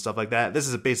integrals and stuff like that. This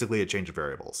is basically a change of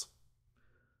variables.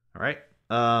 All right.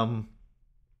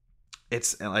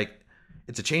 It's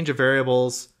a change of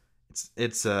variables.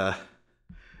 It's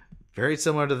very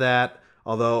similar to that,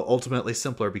 although ultimately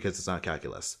simpler because it's not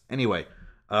calculus. Anyway,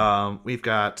 we've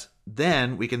got,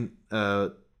 then we can,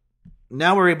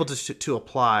 now we're able to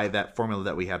apply that formula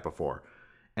that we had before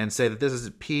and say that this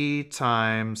is p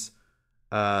times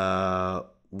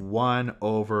 1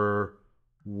 over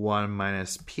 1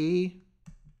 minus p.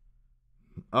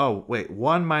 Oh, wait,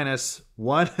 1 minus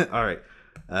 1. All right.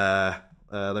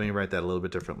 Let me write that a little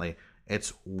bit differently.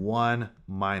 It's 1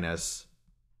 minus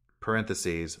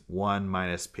parentheses 1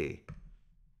 minus p.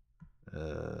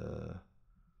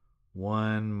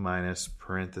 1 minus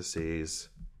parentheses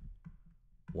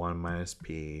 1 minus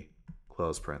p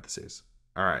close parentheses.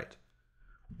 All right.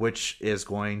 Which is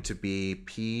going to be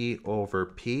p over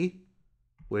p,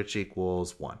 which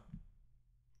equals 1.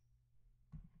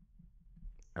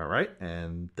 All right,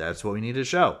 and that's what we need to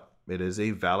show. It is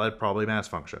a valid probability mass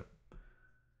function.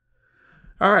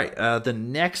 All right, the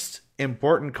next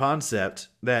important concept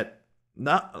that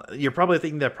you're probably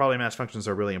thinking that probability mass functions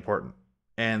are really important.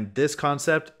 And this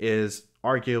concept is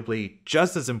arguably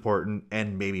just as important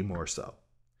and maybe more so.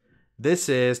 This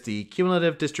is the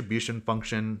cumulative distribution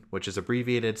function, which is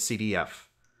abbreviated CDF.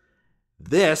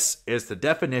 This is the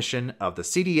definition of the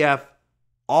CDF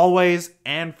always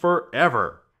and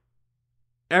forever.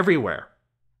 Everywhere.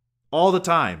 All the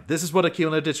time. This is what a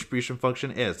cumulative distribution function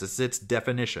is. This is its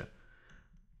definition.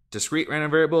 Discrete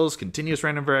random variables, continuous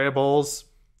random variables,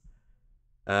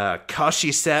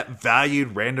 Cauchy set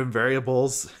valued random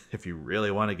variables, if you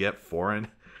really want to get foreign.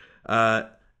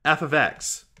 F of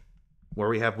x, where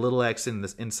we have little x in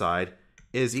this inside,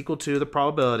 is equal to the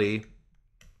probability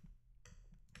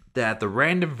that the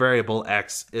random variable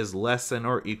x is less than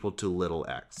or equal to little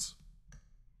x.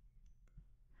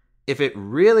 If it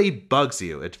really bugs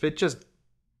you, if it just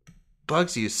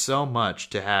bugs you so much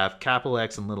to have capital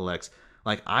X and little x,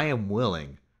 like I am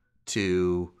willing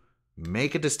to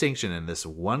make a distinction in this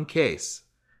one case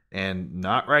and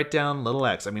not write down little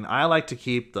x. I mean, I like to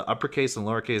keep the uppercase and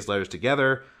lowercase letters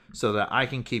together so that I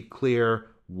can keep clear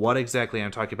what exactly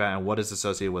I'm talking about and what is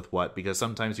associated with what, because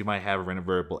sometimes you might have a random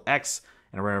variable x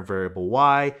and a random variable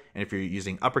y, and if you're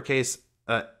using uppercase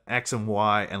x and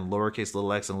y and lowercase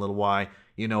little x and little y,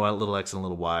 you know what little x and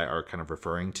little y are kind of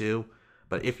referring to.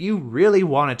 But if you really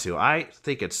wanted to, I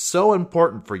think it's so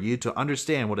important for you to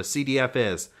understand what a CDF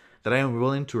is that I am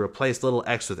willing to replace little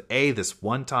x with a this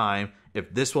one time,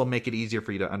 if this will make it easier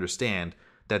for you to understand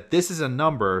that this is a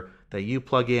number that you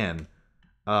plug in.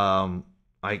 I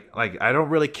don't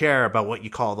really care about what you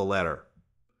call the letter.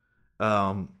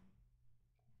 I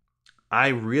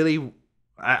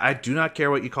do not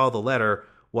care what you call the letter.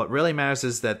 What really matters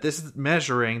is that this is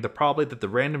measuring the probability that the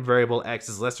random variable x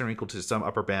is less than or equal to some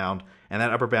upper bound, and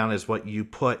that upper bound is what you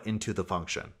put into the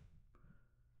function.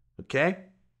 Okay?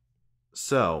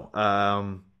 So,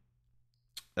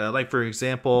 like for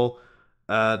example,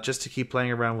 just to keep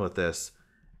playing around with this,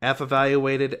 f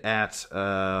evaluated at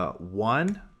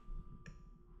 1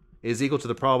 is equal to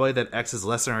the probability that x is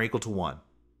less than or equal to 1.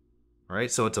 All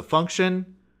right? So it's a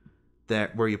function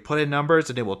that where you put in numbers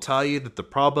and it will tell you that the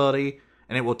probability,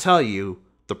 and it will tell you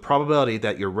the probability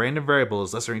that your random variable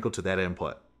is less or equal to that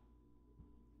input.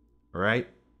 All right?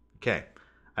 Okay.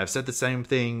 I've said the same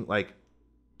thing like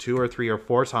 2 or 3 or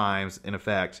 4 times in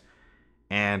effect,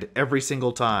 and every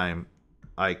single time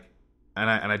I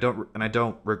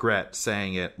don't regret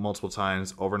saying it multiple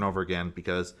times over and over again,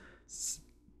 because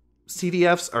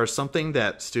CDFs are something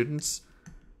that students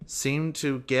seem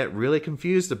to get really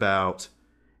confused about,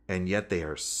 and yet they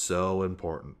are so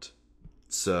important.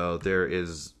 So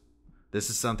this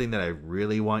is something that I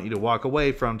really want you to walk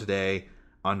away from today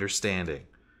understanding.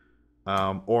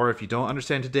 Or if you don't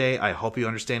understand today, I hope you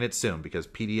understand it soon, because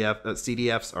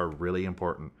CDFs are really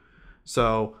important.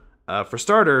 So for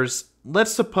starters,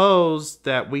 let's suppose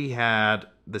that we had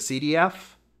the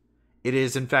CDF. It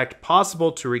is in fact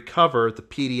possible to recover the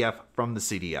PDF from the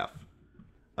CDF.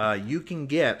 You can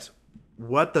get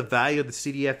what the value of the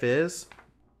CDF is.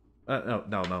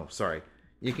 Sorry.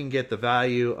 You can get the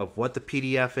value of what the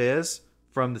PDF is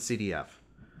from the CDF.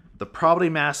 The probability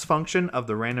mass function of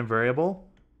the random variable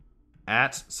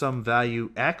at some value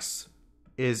x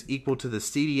is equal to the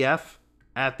CDF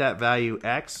at that value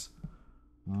x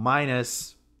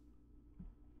minus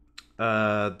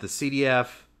the CDF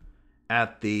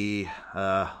at the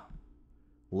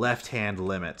left-hand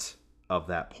limit of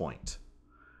that point.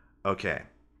 Okay.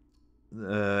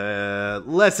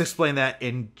 Let's explain that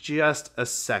in just a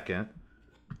second.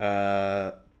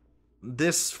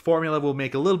 This formula will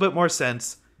make a little bit more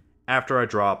sense after I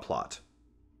draw a plot.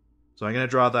 So I'm going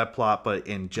to draw that plot, but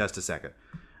in just a second.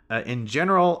 In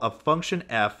general, a function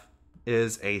f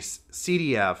is a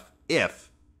CDF if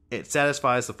it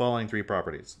satisfies the following 3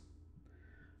 properties.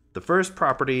 The first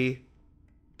property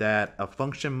that a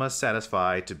function must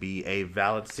satisfy to be a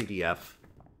valid CDF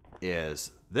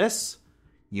is this.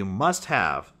 You must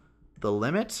have the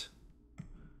limit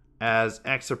as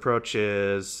x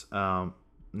approaches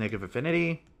negative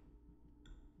infinity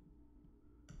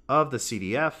of the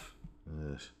CDF.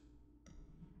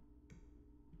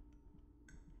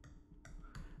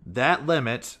 That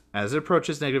limit, as it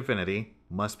approaches negative infinity,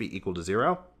 must be equal to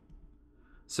 0.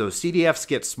 So CDFs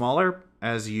get smaller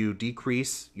as you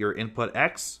decrease your input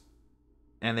x,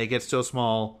 and they get so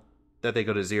small that they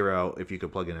go to 0 if you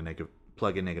could plug in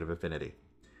negative infinity.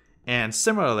 And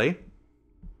similarly,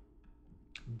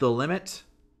 the limit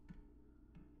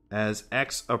as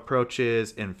x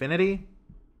approaches infinity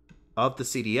of the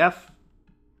CDF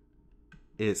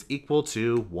is equal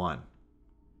to 1.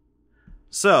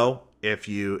 So if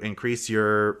you increase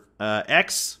your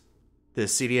x, the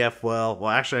CDF well,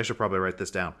 actually I should probably write this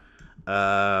down.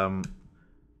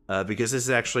 Because this is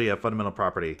actually a fundamental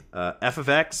property. F of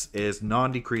x is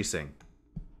non-decreasing.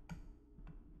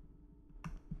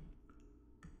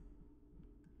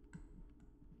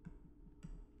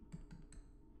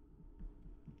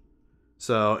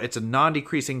 So it's a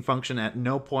non-decreasing function. At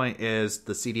no point is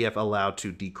the CDF allowed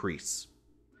to decrease.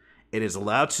 It is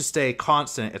allowed to stay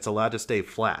constant. It's allowed to stay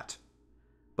flat.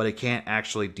 But it can't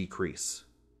actually decrease.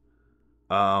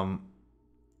 But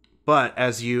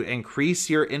as you increase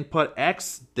your input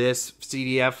x, this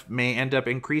CDF may end up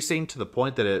increasing to the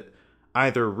point that it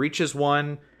either reaches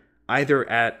 1, either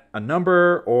at a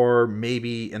number or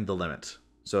maybe in the limit.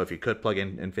 So if you could plug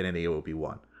in infinity, it will be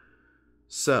 1.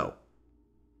 So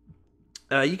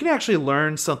you can actually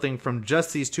learn something from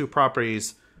just these 2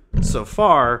 properties so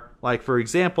far. Like, for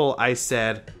example, I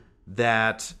said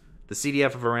that the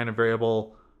CDF of a random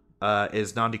variable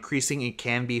is non-decreasing. It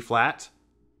can be flat.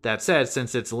 That said,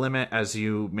 since its limit as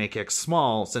you make x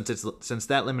small, since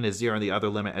that limit is 0 and the other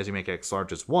limit as you make x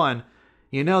large is 1,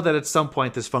 you know that at some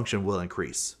point this function will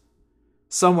increase.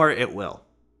 Somewhere it will.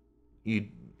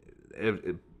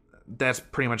 That's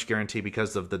pretty much guaranteed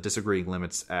because of the disagreeing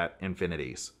limits at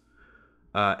infinities.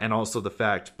 And also the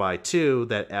fact by 2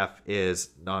 that f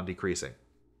is non-decreasing.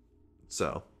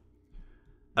 So,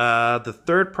 the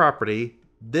third property,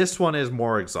 this one is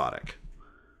more exotic.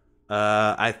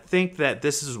 I think that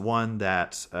this is one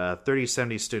that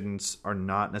 3070 students are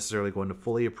not necessarily going to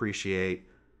fully appreciate.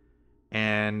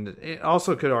 And it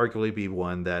also could arguably be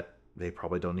one that they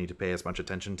probably don't need to pay as much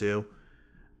attention to.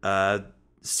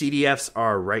 CDFs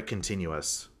are right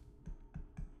continuous.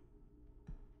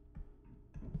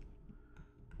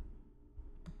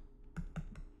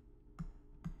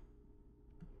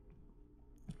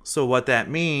 So what that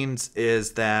means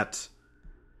is that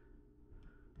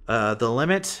the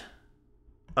limit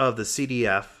of the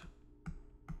CDF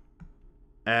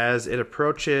as it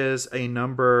approaches a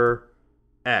number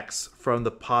x from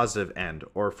the positive end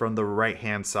or from the right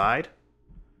hand side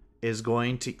is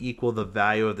going to equal the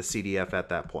value of the CDF at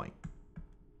that point.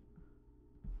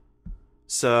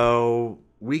 So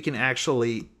we can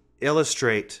actually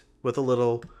illustrate with a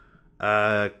little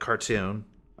cartoon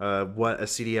what a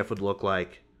CDF would look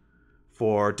like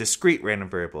for discrete random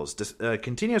variables.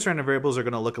 Continuous random variables are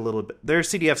going to look a little bit, their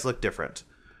CDFs look different.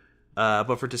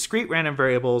 But for discrete random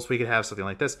variables, we could have something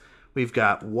like this. We've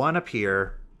got 1 up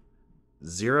here,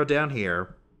 0 down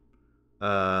here.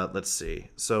 Let's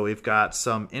see. So we've got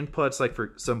some inputs, like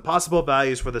for some possible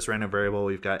values for this random variable.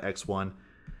 We've got x1,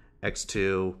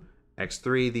 x2,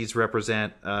 x3. These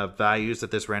represent values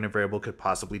that this random variable could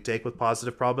possibly take with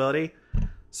positive probability.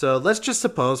 So let's just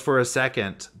suppose for a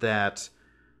second that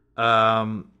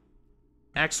x1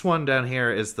 down here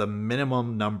is the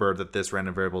minimum number that this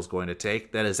random variable is going to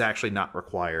take. That is actually not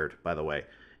required, by the way.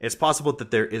 It's possible that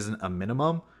there isn't a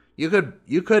minimum. You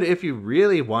could, if you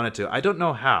really wanted to. I don't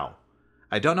know how.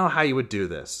 I don't know how you would do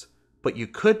this, but you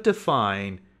could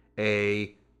define an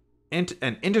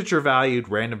integer valued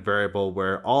random variable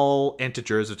where all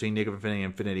integers between negative infinity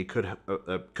and infinity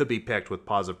could be picked with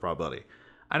positive probability.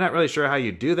 I'm not really sure how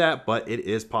you do that, but it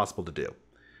is possible to do.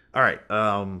 All right.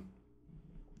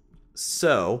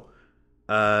 So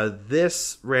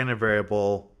this random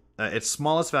variable, its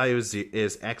smallest value is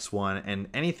x1, and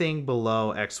anything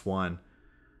below x1,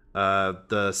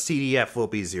 the CDF will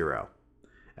be 0.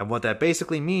 And what that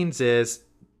basically means is,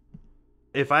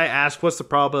 if I ask what's the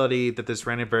probability that this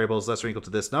random variable is less or equal to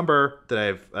this number that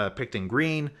I've picked in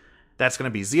green, that's going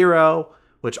to be 0,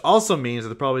 which also means that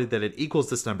the probability that it equals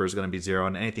this number is going to be 0,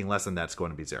 and anything less than that's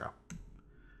going to be 0.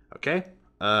 Okay?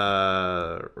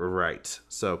 Right.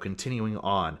 So continuing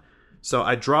on. So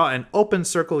I draw an open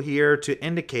circle here to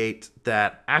indicate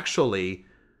that actually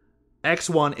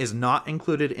x1 is not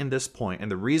included in this point.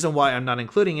 And the reason why I'm not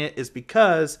including it is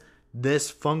because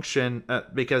this function,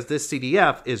 because this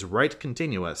CDF is right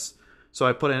continuous. So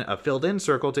I put in a filled in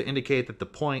circle to indicate that the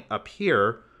point up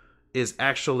here is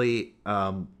actually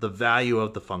the value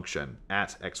of the function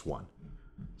at x1.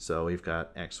 So we've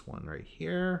got x1 right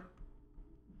here.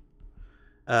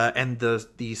 And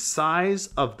the size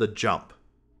of the jump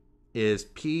is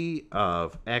p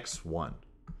of x1.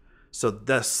 So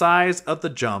the size of the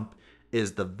jump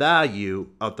is the value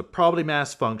of the probability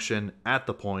mass function at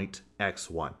the point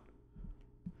x1.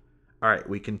 All right,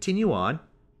 we continue on,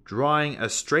 drawing a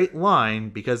straight line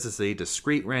because it's a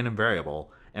discrete random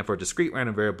variable. And for discrete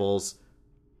random variables,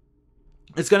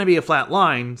 it's going to be a flat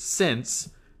line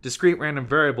since discrete random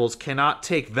variables cannot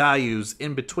take values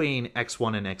in between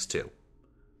x1 and x2.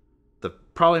 The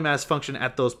probability mass function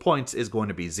at those points is going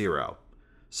to be 0.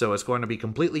 So it's going to be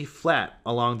completely flat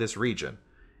along this region.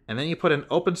 And then you put an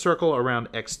open circle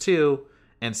around x2,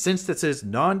 and since this is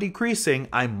non-decreasing,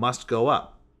 I must go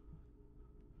up.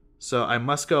 So I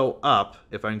must go up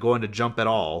if I'm going to jump at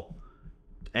all.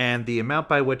 And the amount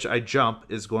by which I jump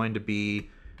is going to be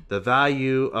the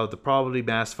value of the probability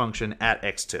mass function at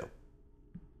x2.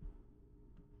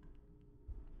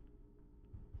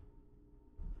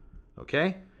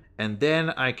 Okay? And then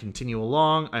I continue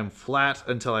along. I'm flat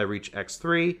until I reach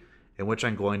x3, in which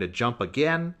I'm going to jump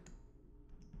again.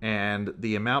 And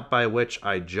the amount by which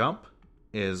I jump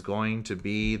is going to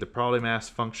be the probability mass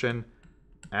function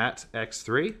at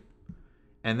x3.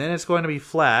 And then it's going to be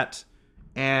flat,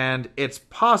 and it's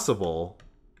possible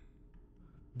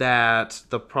that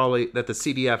the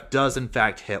CDF does in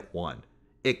fact hit 1.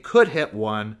 It could hit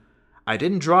 1. I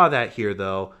didn't draw that here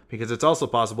though, because it's also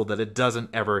possible that it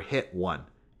doesn't ever hit 1.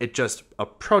 It just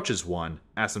approaches 1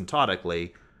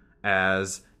 asymptotically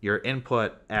as your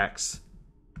input x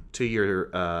to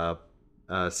your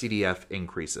CDF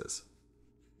increases.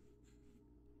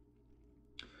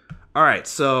 All right,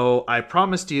 so I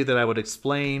promised you that I would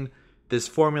explain this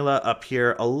formula up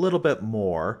here a little bit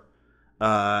more.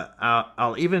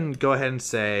 I'll even go ahead and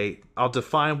say, I'll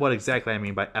define what exactly I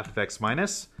mean by f of x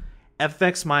minus. F of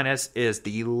x minus is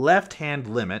the left-hand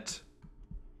limit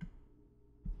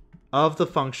of the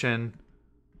function,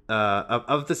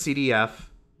 of the CDF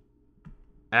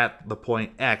at the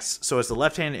point x. So it's the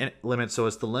left-hand limit, so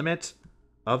it's the limit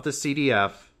of the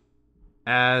CDF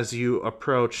as you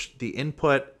approach the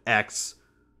input x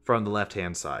from the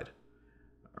left-hand side.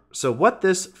 So what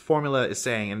this formula is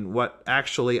saying, and what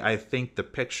actually I think the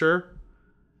picture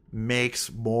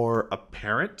makes more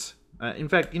apparent. In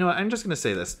fact, you know what? I'm just going to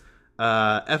say this.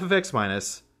 F of x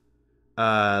minus,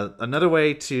 another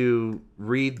way to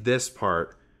read this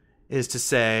part is to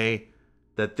say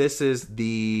that this is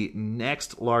the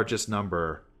next largest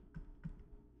number.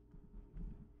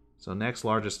 So next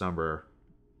largest number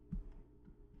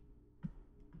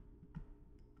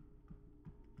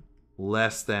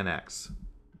less than x.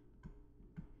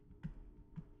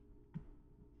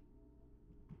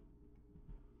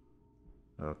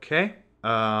 Okay.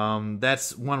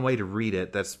 That's one way to read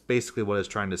it. That's basically what it's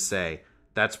trying to say.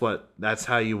 That's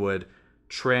how you would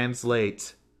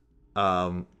translate.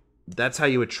 That's how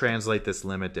you would translate this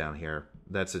limit down here.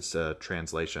 That's its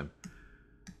translation.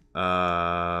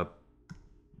 But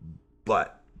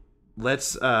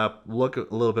let's look a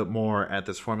little bit more at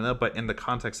this formula, but in the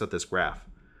context of this graph.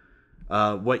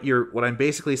 What I'm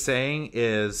basically saying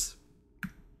is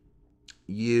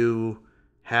you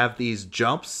have these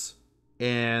jumps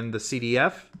in the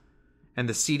CDF, and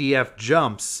the CDF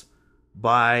jumps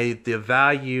by the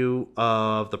value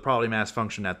of the probability mass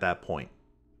function at that point.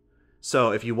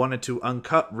 So if you wanted to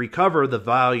recover the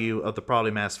value of the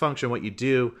probability mass function, what you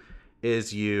do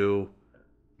is you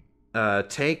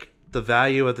take the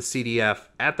value of the CDF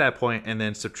at that point and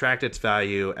then subtract its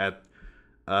value at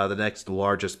the next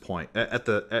largest point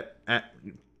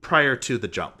prior to the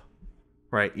jump.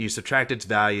 Right? You subtract its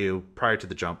value prior to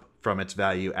the jump from its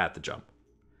value at the jump.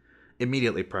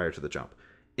 Immediately prior to the jump.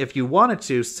 If you wanted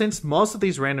to, since most of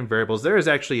these random variables, there is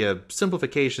actually a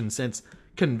simplification since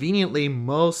conveniently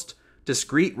most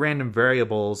discrete random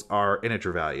variables are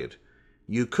integer valued.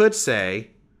 You could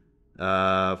say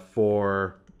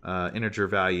for integer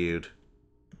valued,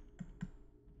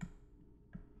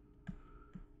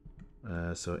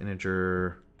 so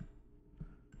integer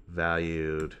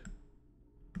valued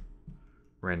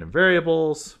random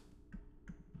variables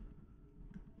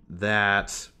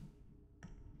that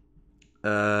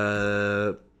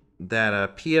a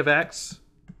p of x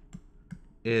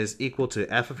is equal to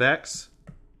f of x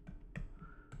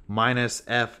minus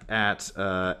f at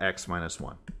x minus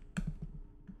 1.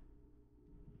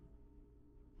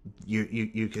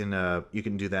 You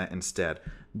can do that instead.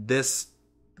 This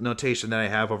notation that I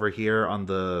have over here on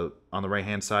the right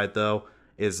hand side though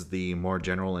is the more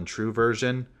general and true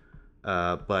version.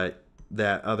 But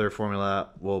that other formula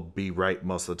will be right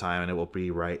most of the time, and it will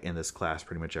be right in this class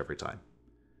pretty much every time.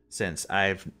 Since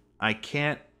I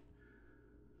can't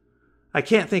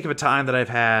think of a time that I've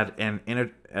had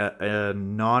a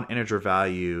non-integer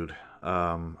valued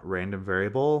random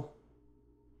variable.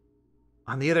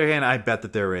 On the other hand, I bet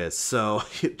that there is. So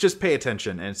just pay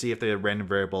attention and see if the random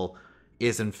variable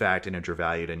is in fact integer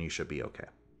valued, and you should be okay.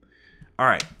 All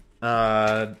right.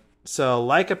 So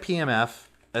like a PMF,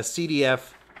 a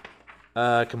CDF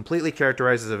completely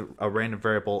characterizes a random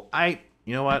variable.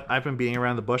 You know what? I've been beating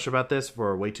around the bush about this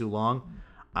for way too long.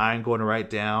 I'm going to write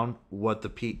down what the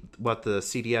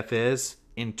CDF is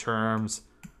in terms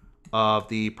of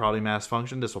the probability mass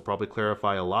function. This will probably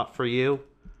clarify a lot for you.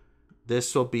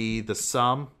 This will be the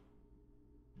sum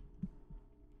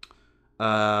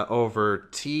over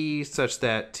t such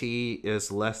that t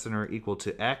is less than or equal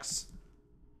to x,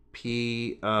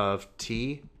 p of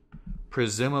t.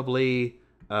 Presumably,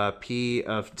 p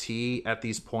of t at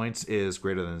these points is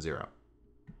greater than 0.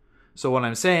 So what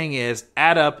I'm saying is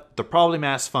add up the probability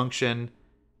mass function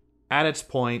at its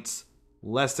points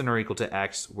less than or equal to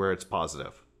x where it's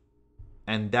positive.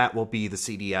 And that will be the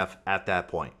CDF at that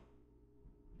point.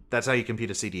 That's how you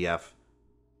compute a CDF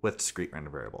with discrete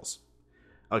random variables.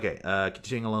 Okay,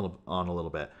 continuing on a little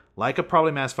bit. Like a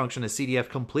probability mass function, a CDF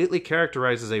completely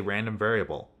characterizes a random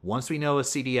variable. Once we know a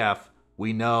CDF,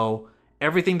 we know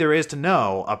everything there is to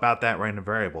know about that random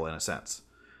variable in a sense.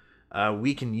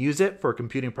 We can use it for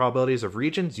computing probabilities of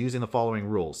regions using the following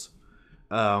rules.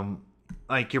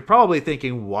 Like you're probably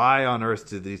thinking, why on earth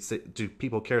do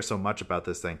people care so much about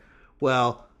this thing?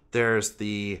 Well, there's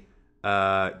the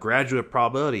graduate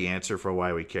probability answer for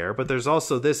why we care, but there's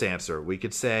also this answer. We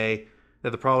could say that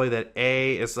the probability that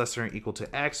A is less than or equal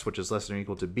to X, which is less than or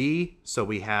equal to B, so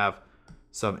we have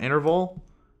some interval.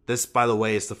 This, by the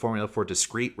way, is the formula for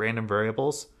discrete random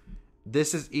variables.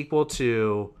 This is equal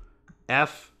to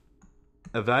F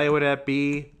evaluated at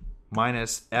B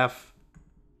minus F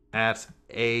at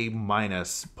A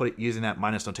minus, using that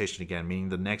minus notation again, meaning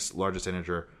the next largest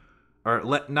integer, or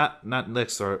not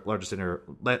next or largest integer,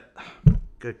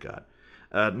 good God.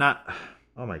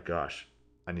 Oh my gosh,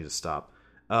 I need to stop.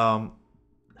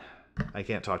 I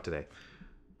can't talk today.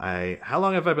 How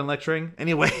long have I been lecturing?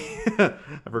 Anyway,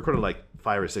 I've recorded like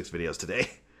 5 or 6 videos today.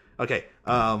 Okay.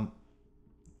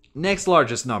 Next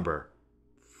largest number.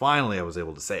 Finally, I was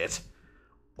able to say it.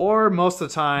 Or most of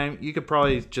the time, you could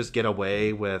probably just get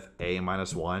away with A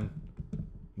minus 1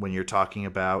 when you're talking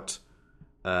about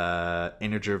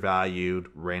integer valued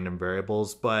random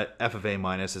variables. But f of A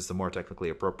minus is the more technically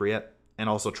appropriate and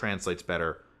also translates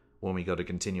better when we go to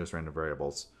continuous random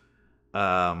variables.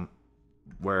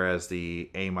 Whereas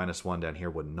the A minus 1 down here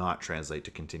would not translate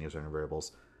to continuous random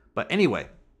variables. But anyway,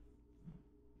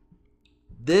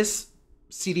 this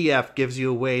CDF gives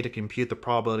you a way to compute the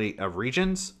probability of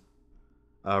regions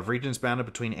of regions bounded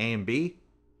between A and B.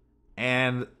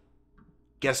 And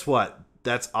guess what?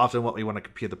 That's often what we want to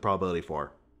compute the probability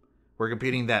for. We're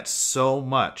computing that so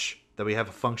much that we have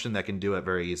a function that can do it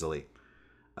very easily.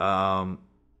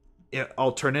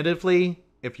 Alternatively,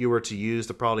 if you were to use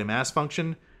the probability mass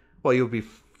function, what you would be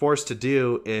forced to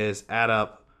do is add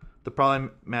up the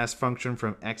probability mass function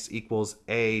from x equals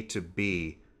a to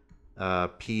b,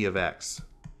 p of x.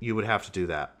 You would have to do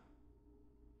that.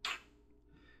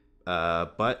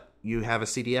 But you have a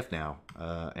CDF now,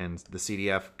 and the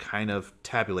CDF kind of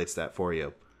tabulates that for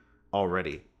you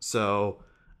already. So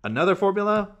another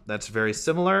formula that's very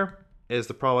similar is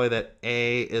the probability that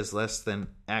a is less than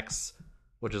x,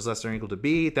 which is less than or equal to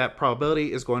b. That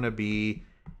probability is going to be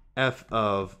f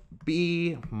of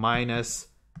b minus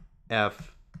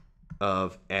f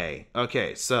of a.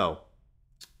 Okay, so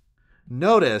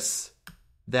notice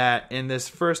that in this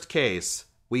first case,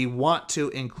 we want to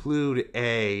include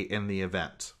a in the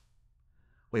event.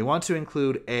 We want to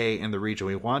include a in the region.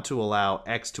 We want to allow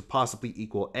x to possibly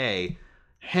equal a.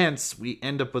 Hence, we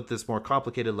end up with this more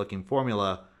complicated looking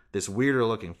formula, this weirder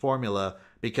looking formula,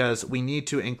 because we need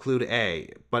to include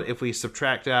a. But if we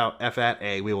subtract out f at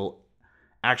a, we will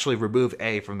actually remove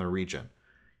a from the region.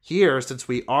 Here, since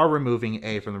we are removing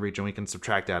a from the region, we can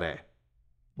subtract out a.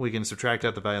 We can subtract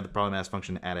out the value of the probability mass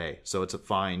function at a. So it's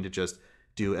fine to just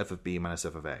do f of b minus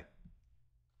f of a.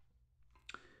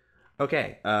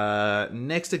 Okay,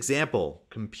 next example.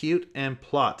 Compute and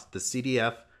plot the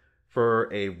CDF for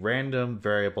a random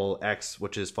variable x,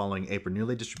 which is following a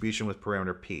Bernoulli distribution with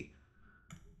parameter p.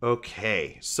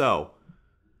 Okay, so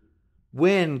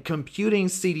when computing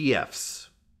CDFs,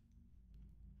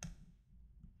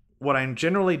 what I'm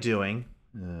generally doing,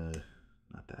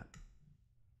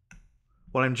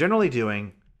 What I'm generally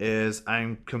doing is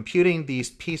I'm computing these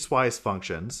piecewise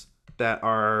functions that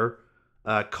are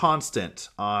constant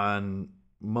on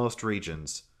most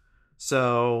regions.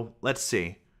 So let's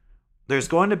see. There's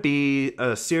going to be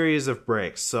a series of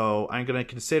breaks. So I'm going to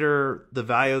consider the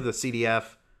value of the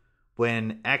CDF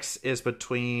when x is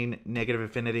between negative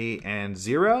infinity and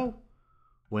 0,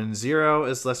 when 0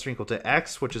 is less than or equal to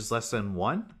x, which is less than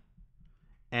 1,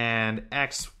 and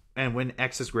when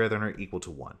x is greater than or equal to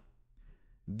 1.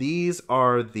 These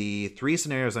are the three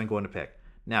scenarios I'm going to pick.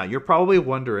 Now, you're probably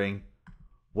wondering,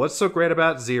 what's so great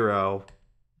about 0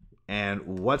 and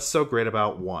what's so great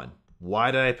about 1?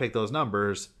 Why did I pick those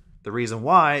numbers? The reason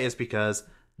why is because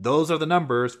those are the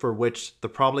numbers for which the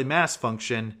probability mass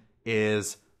function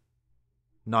is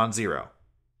non-zero.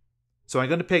 So I'm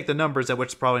going to pick the numbers at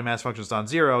which the probability mass function is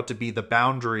non-zero to be the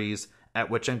boundaries at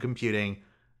which I'm computing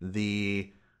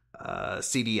the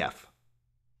CDF.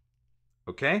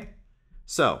 Okay?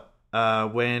 So,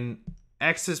 when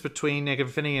x is between negative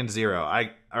infinity and 0,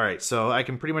 alright, so I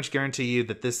can pretty much guarantee you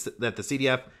that the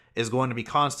CDF is going to be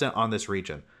constant on this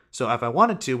region. So if I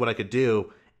wanted to, what I could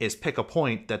do is pick a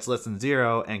point that's less than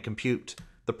 0 and compute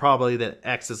the probability that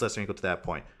x is less than or equal to that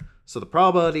point. So the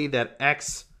probability that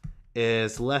x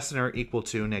is less than or equal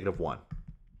to negative 1.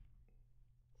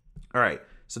 Alright,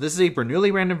 so this is a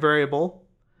Bernoulli random variable.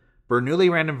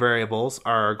 Bernoulli random variables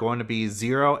are going to be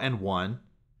 0 and 1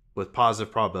 with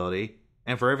positive probability,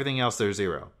 and for everything else there's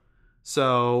 0.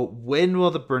 So when will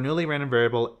the Bernoulli random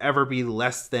variable ever be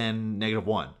less than negative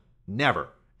 1? Never.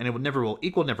 And it never will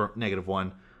equal negative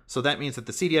 1. So that means that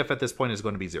the CDF at this point is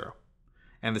going to be 0.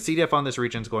 And the CDF on this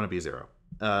region is going to be 0.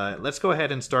 Let's go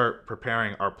ahead and start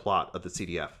preparing our plot of the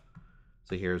CDF.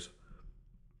 So here's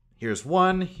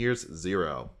 1, here's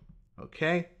 0.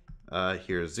 Okay,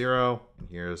 here's 0, and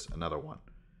here's another 1.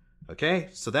 Okay,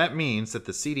 so that means that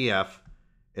the CDF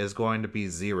is going to be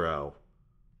 0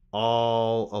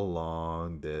 all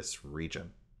along this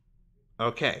region.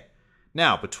 Okay,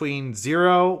 now between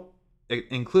 0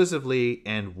 inclusively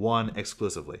and 1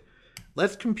 exclusively,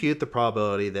 let's compute the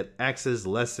probability that x is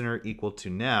less than or equal to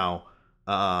now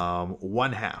 1/2.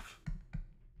 All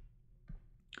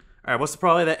right, what's the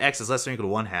probability that x is less than or equal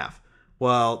to 1/2?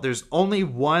 Well, there's only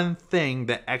one thing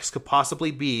that x could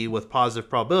possibly be with positive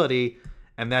probability,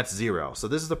 and that's 0. So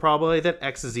this is the probability that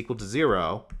x is equal to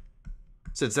 0,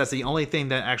 since that's the only thing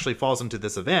that actually falls into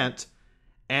this event,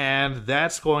 and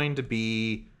that's going to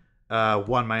be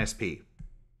 1 minus p.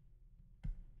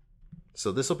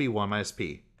 So this will be 1 minus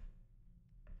p.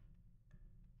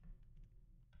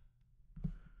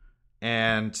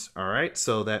 And, all right,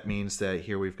 so that means that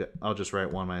here we've got, I'll just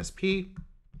write 1 minus p.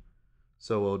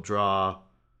 So we'll draw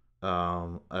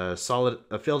a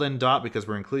filled-in dot because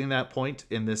we're including that point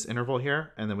in this interval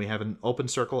here, and then we have an open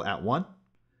circle at 1.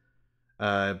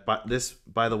 But this,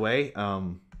 by the way,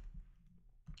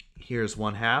 here's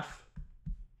 1/2.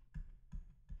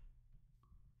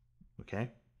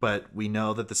 Okay, but we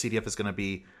know that the CDF is going to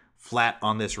be flat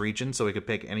on this region, so we could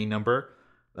pick any number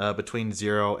between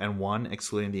 0 and 1,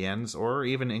 excluding the ends, or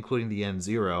even including the end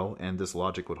 0, and this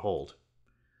logic would hold.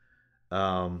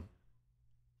 Yeah,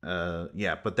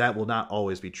 but that will not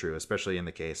always be true, especially in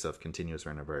the case of continuous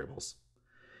random variables.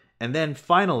 And then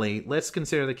finally, let's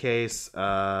consider the case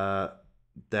that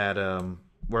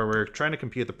where we're trying to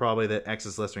compute the probability that x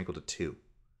is less than or equal to 2.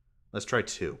 Let's try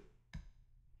 2.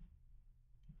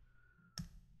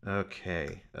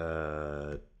 Okay,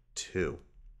 2.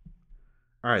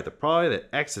 All right, the probability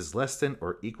that x is less than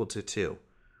or equal to 2.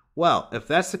 Well, if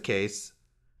that's the case,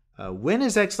 when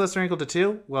is x less than or equal to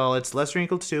 2? Well, it's less than or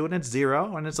equal to 2 when it's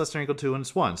 0, and it's less than or equal to 2 when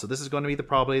it's 1. So this is going to be the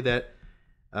probability that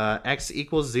x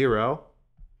equals 0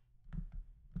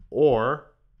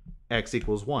 or x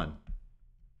equals 1.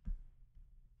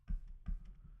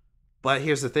 But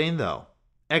here's the thing, though.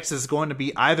 X is going to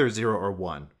be either 0 or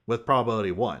 1 with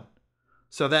probability 1.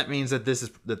 So that means that this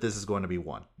is going to be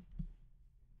 1.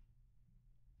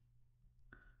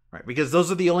 Right, because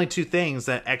those are the only two things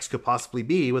that x could possibly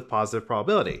be with positive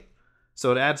probability.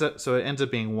 So it ends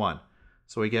up being 1.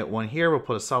 So we get 1 here, we'll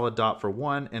put a solid dot for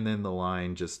 1, and then the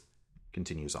line just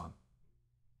continues on.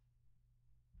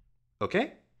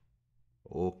 Okay?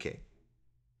 Okay.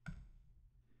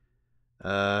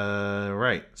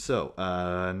 Right, so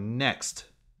next.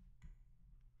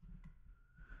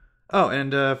 Oh,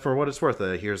 and for what it's worth,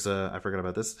 here's I forgot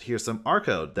about this. Here's some R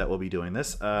code that will be doing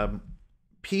this.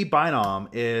 P binom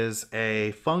is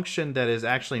a function that is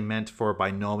actually meant for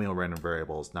binomial random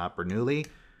variables, not Bernoulli.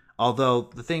 Although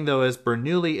the thing though is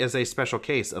Bernoulli is a special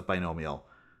case of binomial.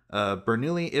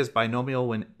 Bernoulli is binomial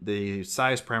when the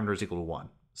size parameter is equal to 1.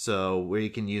 So we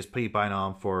can use P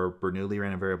binom for Bernoulli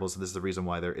random variables, and this is the reason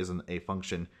why there isn't a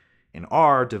function in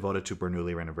R devoted to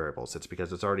Bernoulli random variables. It's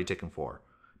because it's already taken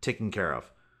care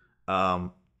of.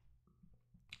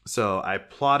 So I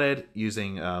plotted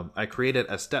using, I created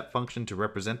a step function to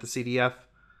represent the CDF,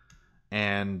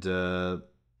 and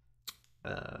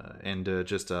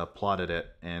just plotted it,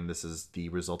 and this is the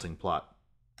resulting plot.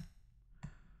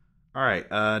 All right,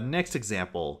 next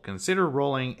example. Consider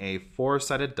rolling a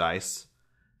 4-sided dice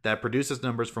that produces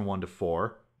numbers from 1 to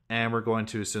 4, and we're going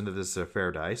to assume that this is a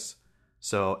fair dice.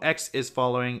 So x is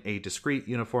following a discrete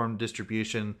uniform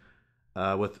distribution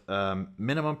with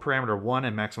minimum parameter 1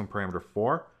 and maximum parameter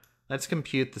 4. Let's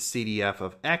compute the CDF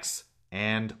of x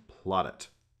and plot it.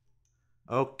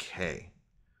 Okay.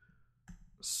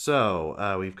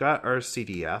 So we've got our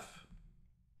CDF.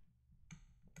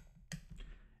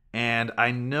 And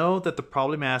I know that the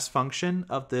probability mass function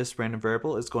of this random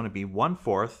variable is going to be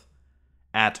 1/4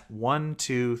 at 1,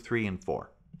 2, 3, and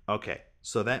 4. Okay,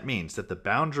 so that means that the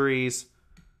boundaries,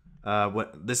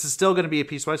 this is still going to be a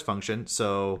piecewise function.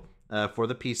 So for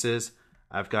the pieces,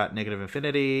 I've got negative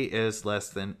infinity is less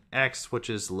than x, which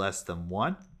is less than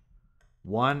 1.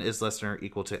 1 is less than or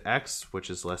equal to x, which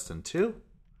is less than 2.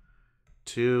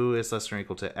 2 is less than or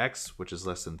equal to x, which is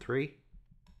less than 3.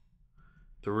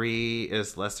 3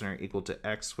 is less than or equal to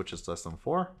x, which is less than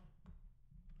 4.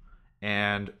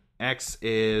 And x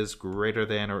is greater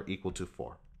than or equal to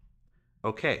 4.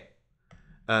 Okay.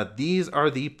 These are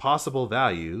the possible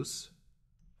values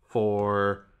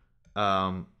for...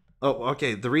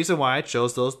 okay. The reason why I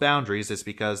chose those boundaries is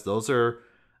because those are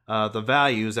the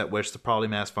values at which the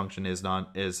probability mass function is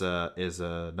non-zero,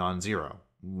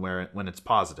 when it's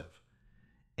positive.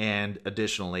 And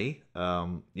additionally,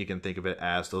 you can think of it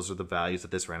as those are the values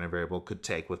that this random variable could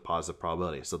take with positive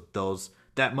probability. So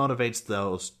that motivates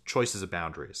those choices of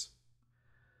boundaries.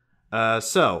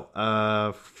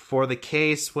 So for the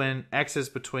case when x is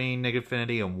between negative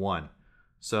infinity and 1,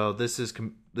 so this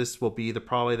will be the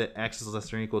probability that x is less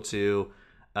than or equal to,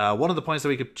 one of the points that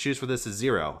we could choose for this is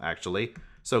 0, actually.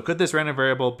 So could this random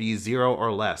variable be 0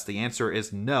 or less? The answer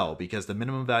is no, because the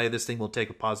minimum value this thing will take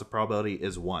with positive probability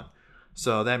is 1.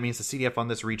 So that means the CDF on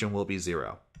this region will be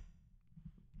 0.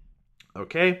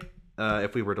 Okay,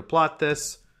 if we were to plot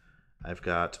this, I've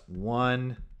got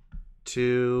 1,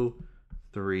 2,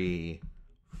 3,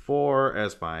 4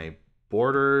 as my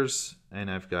borders, and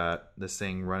I've got this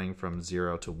thing running from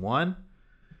 0 to 1.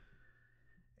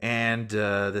 And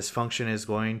this function is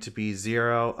going to be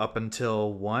 0 up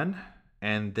until 1.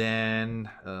 And then,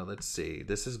 let's see,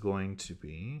 this is going to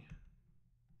be...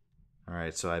 All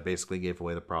right, so I basically gave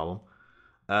away the problem.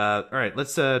 All right,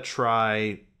 let's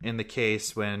try in the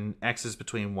case when x is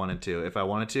between 1 and 2. If I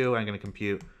wanted to, I'm going to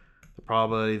compute the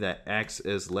probability that x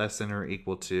is less than or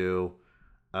equal to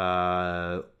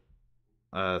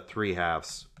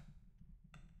 3/2.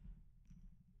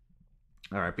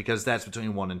 All right, because that's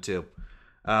between 1 and 2.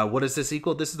 What is this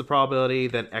equal? This is the probability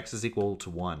that x is equal to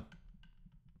 1.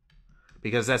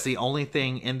 because that's the only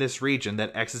thing in this region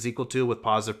that x is equal to with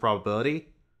positive probability,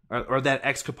 or that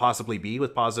x could possibly be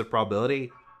with positive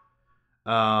probability.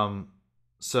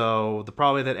 So the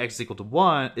probability that x is equal to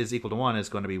 1 is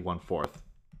going to be 1/4.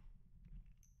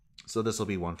 So this will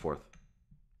be 1/4.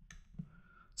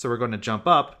 So we're going to jump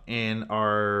up in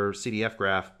our CDF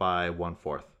graph by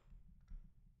 1/4.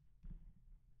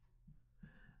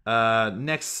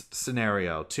 Next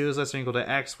scenario, 2 is less than or equal to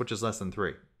x, which is less than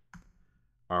 3.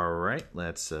 All right,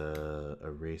 let's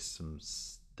erase some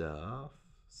stuff.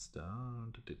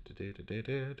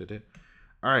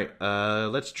 All right,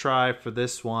 let's try for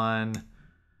this one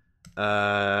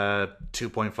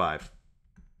 2.5.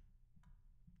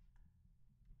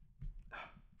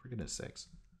 For goodness sakes.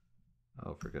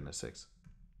 Oh, for goodness sakes.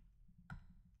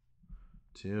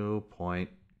 2 point.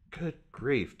 Good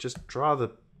grief. Just draw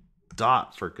the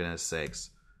dot, for goodness sakes.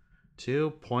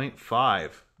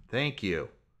 2.5. Thank you.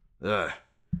 Ugh.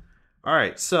 All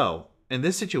right, so in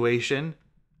this situation,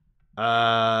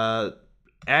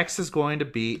 x is going to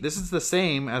be, this is the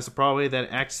same as the probability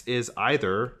that x is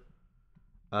either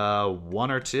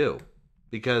 1 or 2,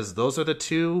 because those are the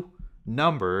two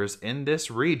numbers in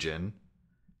this region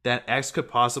that x could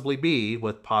possibly be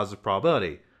with positive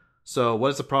probability. So what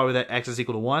is the probability that x is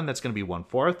equal to 1? That's going to be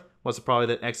 1/4. What's the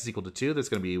probability that x is equal to 2? That's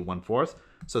going to be 1/4.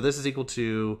 So this is equal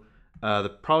to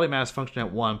the probability mass function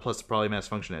at 1 plus the probability mass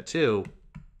function at 2.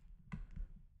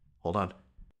 Hold on.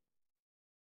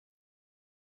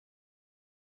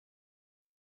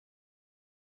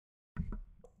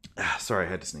 Sorry, I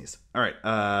had to sneeze. All right,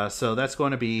 so that's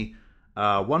going to be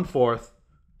 1/4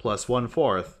 plus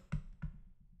 1/4,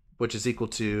 which is equal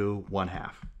to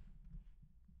 1/2.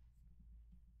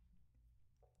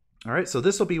 All right, so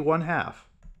this will be 1/2,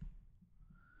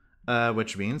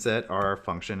 which means that our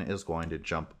function is going to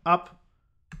jump up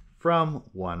from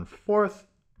 1/4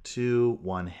 to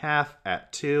 1/2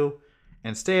 at 2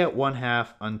 and stay at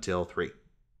 1/2 until 3.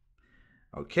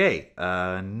 Okay,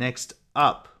 next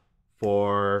up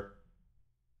for...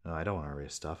 Oh, I don't want to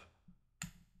erase stuff.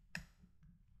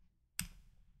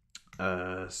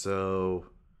 So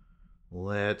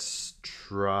let's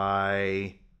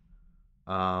try...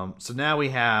 so now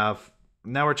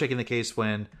we're checking the case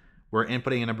when we're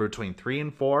inputting a number between 3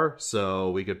 and 4. So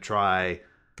we could try,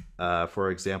 for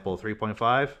example,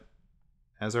 3.5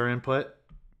 as our input,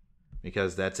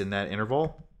 because that's in that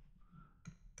interval.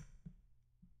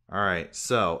 All right,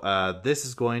 so this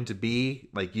is going to be,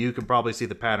 like, you can probably see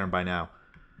the pattern by now.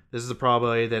 This is the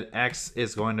probability that x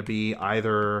is going to be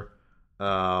either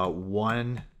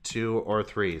 1, 2, or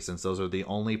 3, since those are the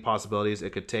only possibilities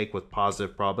it could take with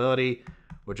positive probability,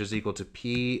 which is equal to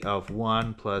p of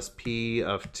 1 plus p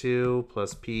of 2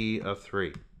 plus p of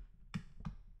 3,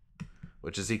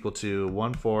 which is equal to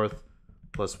 1/4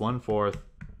 plus 1/4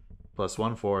 plus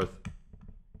 1/4,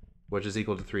 which is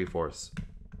equal to 3/4.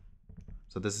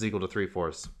 So this is equal to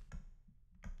 3/4.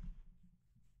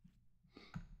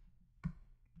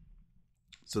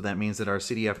 So that means that our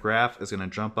CDF graph is going to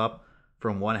jump up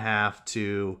from 1/2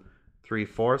 to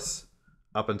 3/4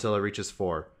 up until it reaches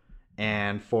 4.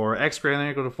 And for x greater than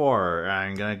or equal to 4,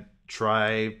 I'm going to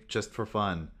try just for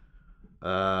fun.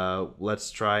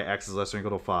 Let's try x is less than or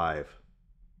equal to 5.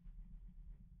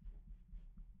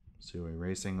 So we're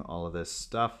erasing all of this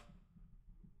stuff.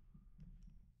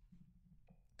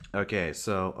 Okay,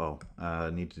 so, I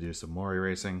need to do some more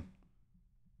erasing.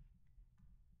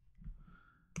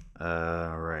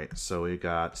 Alright, so we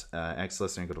got x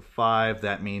less than or equal to 5.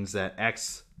 That means that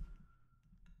x...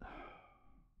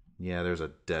 Yeah, there's a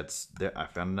dead... I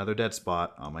found another dead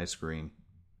spot on my screen.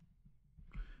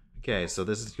 Okay, so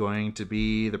this is going to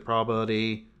be the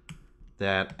probability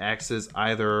that x is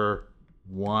either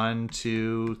 1,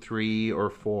 2, 3, or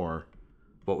 4.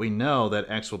 But we know that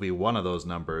x will be one of those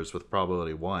numbers with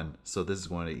probability 1. So this is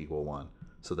going to equal 1.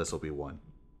 So this will be 1.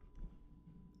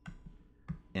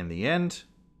 In the end,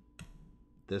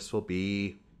 this will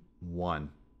be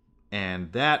 1.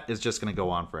 And that is just going to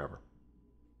go on forever.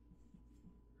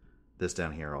 This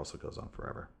down here also goes on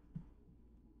forever.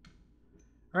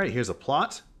 All right, here's a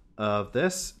plot of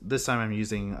this. This time I'm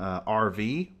using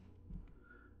RV.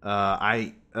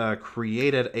 I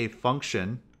created a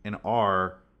function in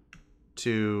R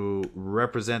to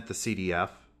represent the CDF.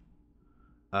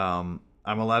 I'm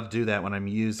allowed to do that when I'm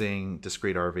using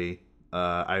discrete RV.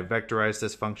 I vectorize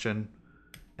this function,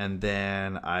 and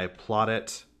then I plot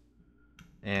it,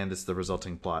 and this is the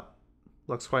resulting plot.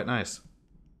 Looks quite nice.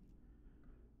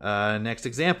 Next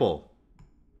example.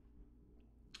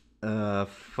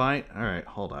 Fine. All right,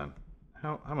 hold on.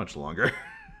 How much longer?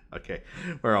 Okay,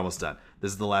 we're almost done.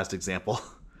 This is the last example.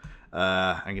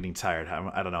 I'm getting tired.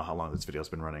 I don't know how long this video's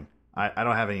been running. I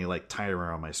don't have any like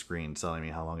timer on my screen telling me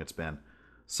how long it's been.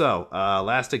 So,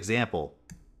 last example.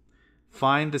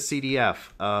 Find the CDF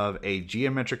of a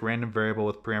geometric random variable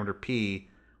with parameter p.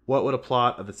 What would a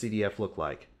plot of the CDF look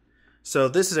like? So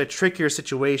this is a trickier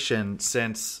situation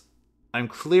since I'm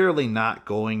clearly not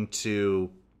going to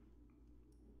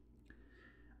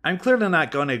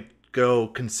go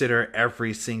consider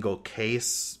every single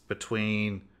case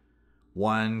between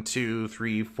 1, 2,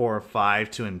 3, 4,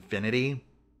 5 to infinity,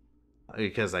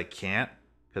 because I can't,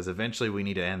 because eventually we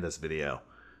need to end this video.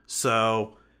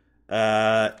 So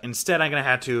instead I'm going to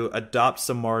have to adopt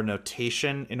some more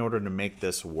notation in order to make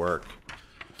this work.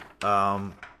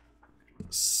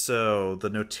 So the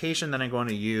notation that I'm going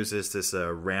to use is this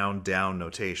round down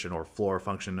notation or floor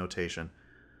function notation.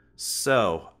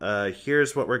 So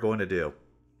here's what we're going to do.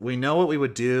 We know what we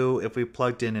would do if we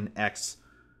plugged in an x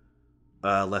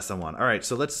less than 1. All right,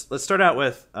 so let's start out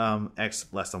with x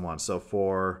less than 1. So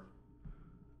for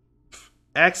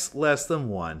x less than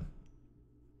 1,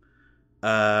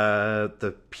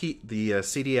 the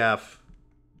CDF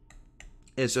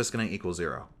is just going to equal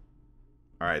 0.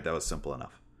 All right, that was simple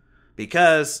enough.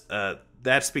 Because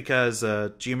that's because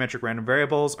geometric random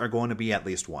variables are going to be at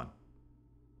least 1.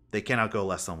 They cannot go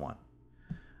less than 1.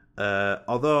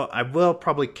 Although I will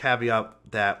probably caveat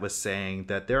that with saying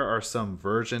that there are some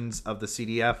versions of the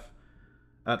CDF,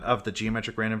 of the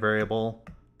geometric random variable,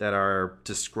 that are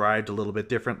described a little bit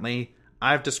differently.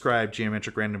 I've described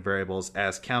geometric random variables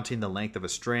as counting the length of a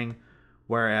string,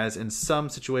 whereas in some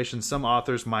situations, some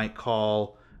authors might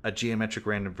call a geometric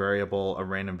random variable a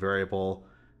random variable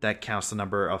that counts the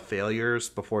number of failures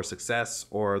before success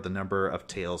or the number of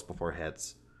tails before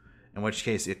heads. In which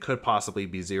case, it could possibly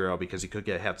be 0 because you could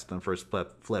get heads in the first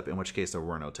flip, in which case there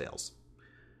were no tails.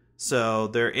 So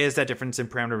there is that difference in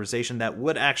parameterization that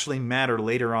would actually matter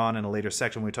later on in a later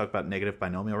section when we talk about negative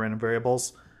binomial random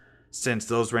variables, since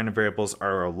those random variables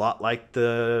are a lot like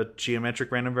the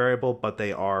geometric random variable, but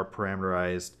they are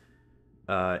parameterized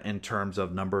in terms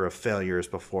of number of failures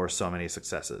before so many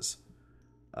successes.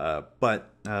 But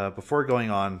before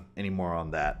going on any more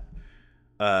on that,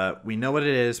 we know what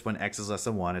it is when x is less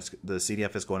than 1. The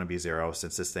CDF is going to be 0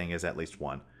 since this thing is at least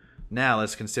 1. Now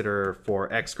let's consider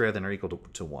for x greater than or equal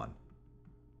to 1.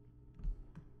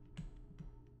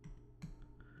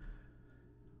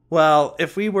 Well,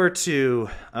 if we were to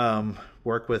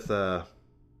work with f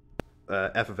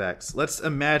of x, let's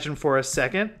imagine for a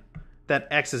second that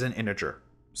x is an integer.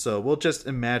 So we'll just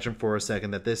imagine for a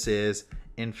second that this is,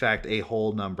 in fact, a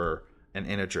whole number, an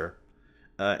integer.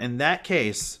 In that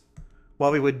case,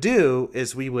 what we would do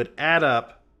is we would add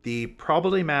up the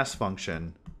probability mass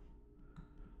function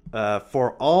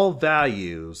for all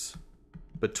values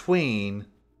between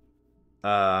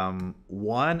 1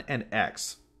 and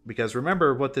x. Because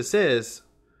remember what this is,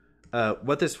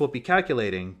 what this will be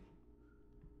calculating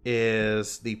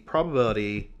is the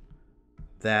probability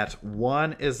that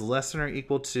 1 is less than or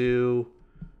equal to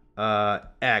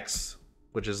x,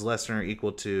 which is less than or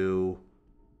equal to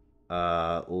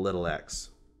little x.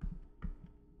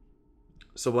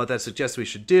 So what that suggests we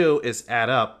should do is add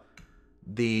up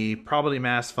the probability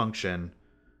mass function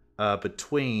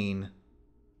between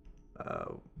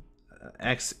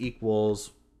x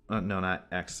equals, no, not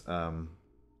x,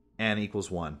 n equals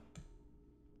 1.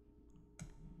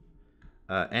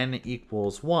 N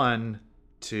equals 1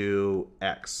 to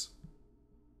x,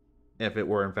 if it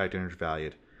were in fact integer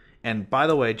valued. And by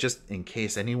the way, just in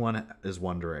case anyone is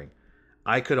wondering,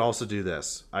 I could also do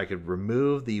this. I could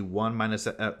remove the 1 minus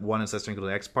 1 is less than or equal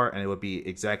to x part, and it would be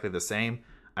exactly the same.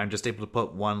 I'm just able to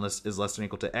put 1 is less than or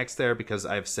equal to x there because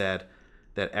I've said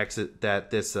that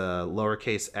this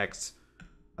lowercase x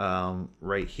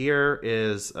right here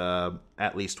is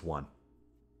at least 1.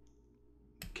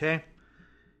 Okay.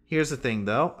 Here's the thing,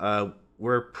 though.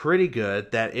 We're pretty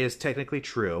good. That is technically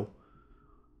true.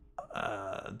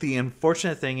 The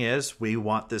unfortunate thing is we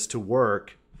want this to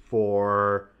work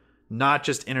for not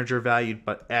just integer valued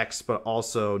but x, but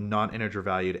also non-integer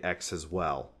valued x as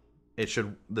well.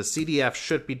 The CDF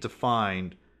should be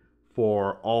defined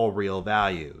for all real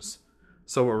values.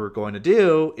 So what we're going to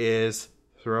do is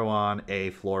throw on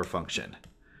a floor function.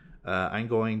 I'm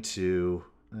going to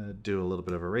do a little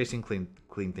bit of erasing,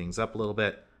 clean things up a little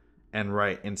bit, and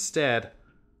write instead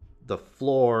the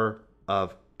floor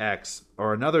of x,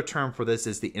 or another term for this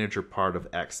is the integer part of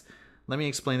x. Let me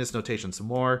explain this notation some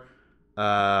more.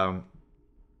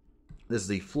 This is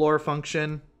the floor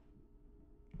function.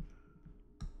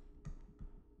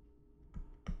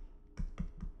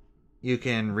 You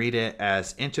can read it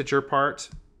as integer part.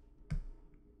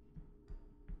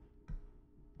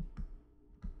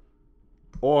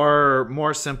 Or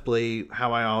more simply,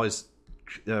 how I always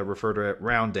refer to it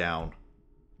round down.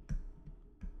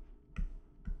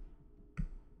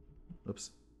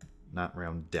 Oops, not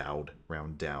round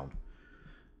down.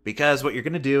 Because what you're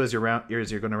going to do is you're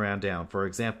going to round down. For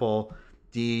example,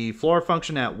 the floor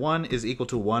function at 1 is equal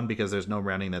to 1 because there's no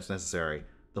rounding that's necessary.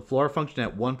 The floor function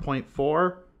at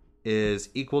 1.4 is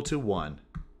equal to 1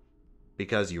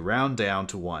 because you round down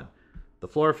to 1. The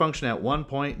floor function at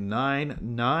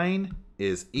 1.99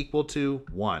 is equal to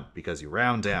 1 because you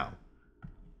round down.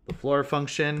 The floor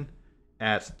function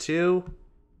at 2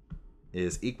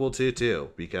 is equal to 2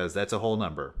 because that's a whole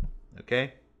number.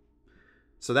 Okay?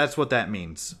 So that's what that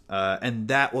means. And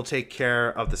that will take care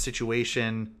of the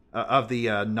situation, of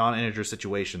the non-integer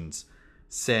situations,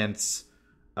 since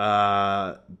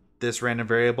this random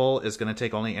variable is going to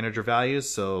take only integer values.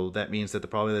 So that means that the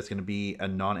probability that's going to be a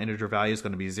non-integer value is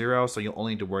going to be 0. So you'll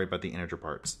only need to worry about the integer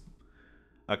parts.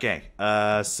 Okay,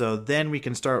 so then we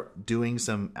can start doing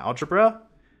some algebra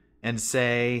and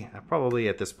say, I probably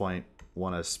at this point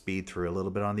want to speed through a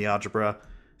little bit on the algebra.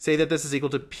 Say that this is equal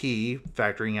to p,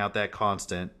 factoring out that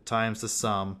constant, times the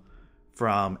sum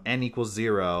from n equals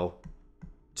 0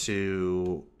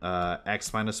 to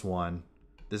x minus 1.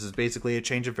 This is basically a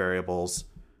change of variables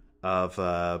of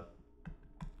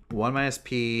 1 minus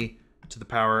p to the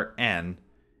power n.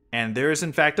 And there is,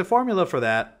 in fact, a formula for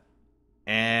that.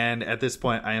 And at this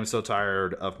point, I am so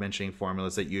tired of mentioning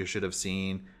formulas that you should have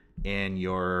seen in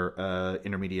your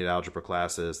intermediate algebra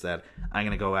classes that I'm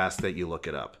going to go ask that you look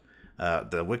it up.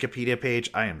 The Wikipedia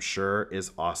page, I am sure,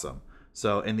 is awesome.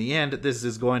 So in the end, this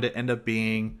is going to end up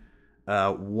being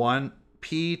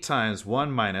 1p times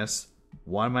 1 minus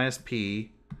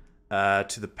p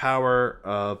to the power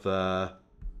of...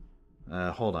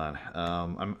 hold on.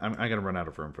 I'm going to run out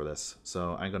of room for this.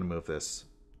 So I'm going to move this.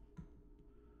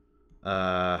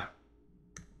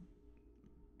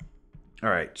 All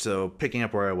right, so picking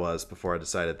up where I was before I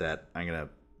decided that I'm going to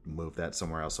move that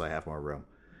somewhere else so I have more room.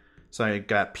 So I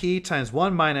got p times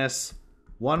 1 minus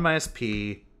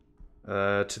p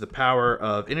to the power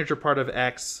of integer part of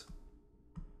x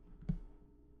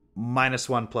minus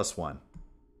 1 plus 1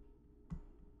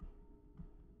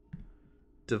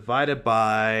 divided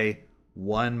by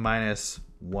 1 minus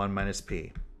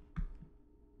p.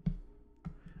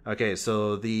 Okay,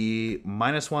 so the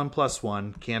minus 1 plus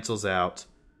 1 cancels out.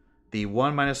 The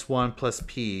 1 minus 1 plus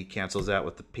p cancels out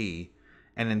with the p.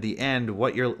 And in the end,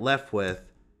 what you're left with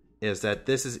is that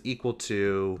this is equal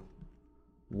to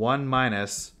 1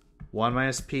 minus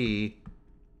p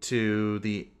to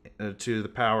the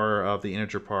power of the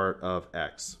integer part of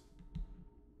x.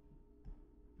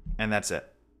 And that's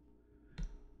it.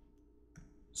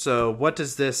 So what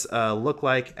does this look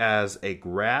like as a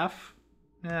graph?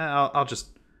 I'll just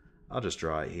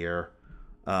draw it here.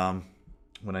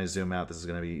 When I zoom out, this is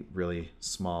going to be really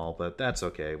small, but that's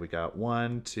okay. We got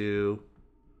 1, 2,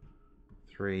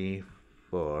 3,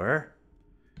 4,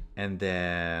 and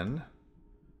then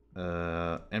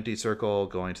empty circle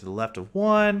going to the left of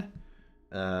 1.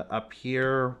 Up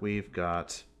here, we've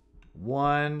got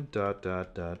 1 ...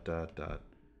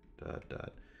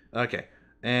 Okay,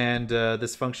 and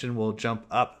this function will jump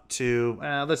up to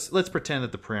let's pretend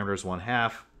that the parameter is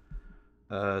 1/2.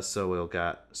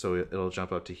 So it'll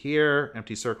jump up to here,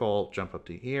 empty circle, jump up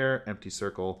to here, empty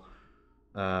circle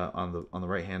on the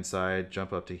right hand side,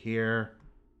 jump up to here,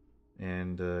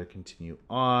 and continue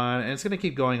on. And it's going to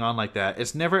keep going on like that.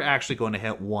 It's never actually going to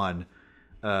hit 1,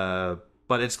 but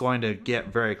it's going to get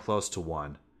very close to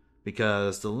 1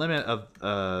 because the limit of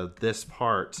this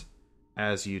part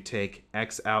as you take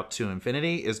x out to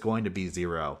infinity is going to be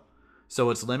 0. So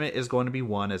its limit is going to be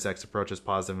 1 as x approaches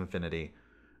positive infinity.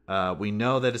 We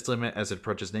know that its limit as it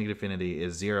approaches negative infinity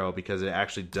is 0 because it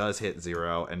actually does hit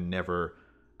 0 and never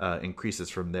increases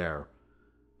from there,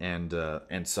 and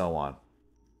so on.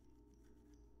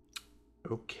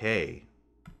 Okay,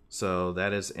 so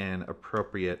that is an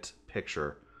appropriate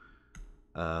picture.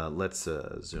 Let's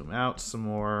zoom out some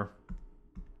more.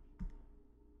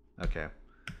 Okay.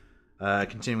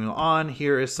 Continuing on,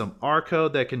 here is some R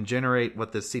code that can generate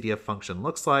what the CDF function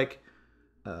looks like.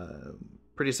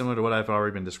 Pretty similar to what I've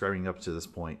already been describing up to this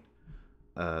point.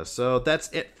 So that's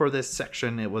it for this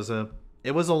section. It was a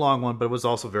long one, but it was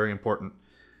also very important.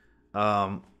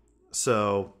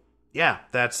 So yeah,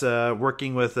 that's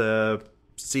working with a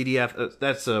CDF.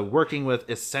 That's working with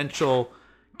essential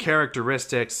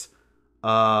characteristics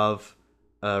of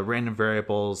random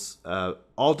variables.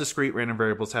 All discrete random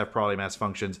variables have probability mass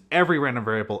functions. Every random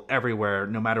variable everywhere,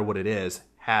 no matter what it is,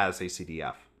 has a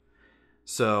CDF.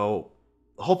 So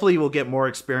hopefully we'll get more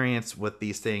experience with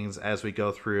these things as we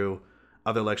go through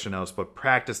other lecture notes, but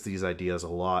practice these ideas a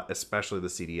lot, especially the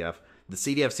CDF. the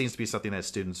CDF seems to be something that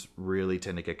students really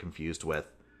tend to get confused with.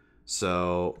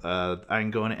 So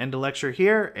I'm going to end the lecture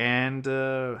here, and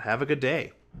have a good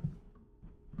day.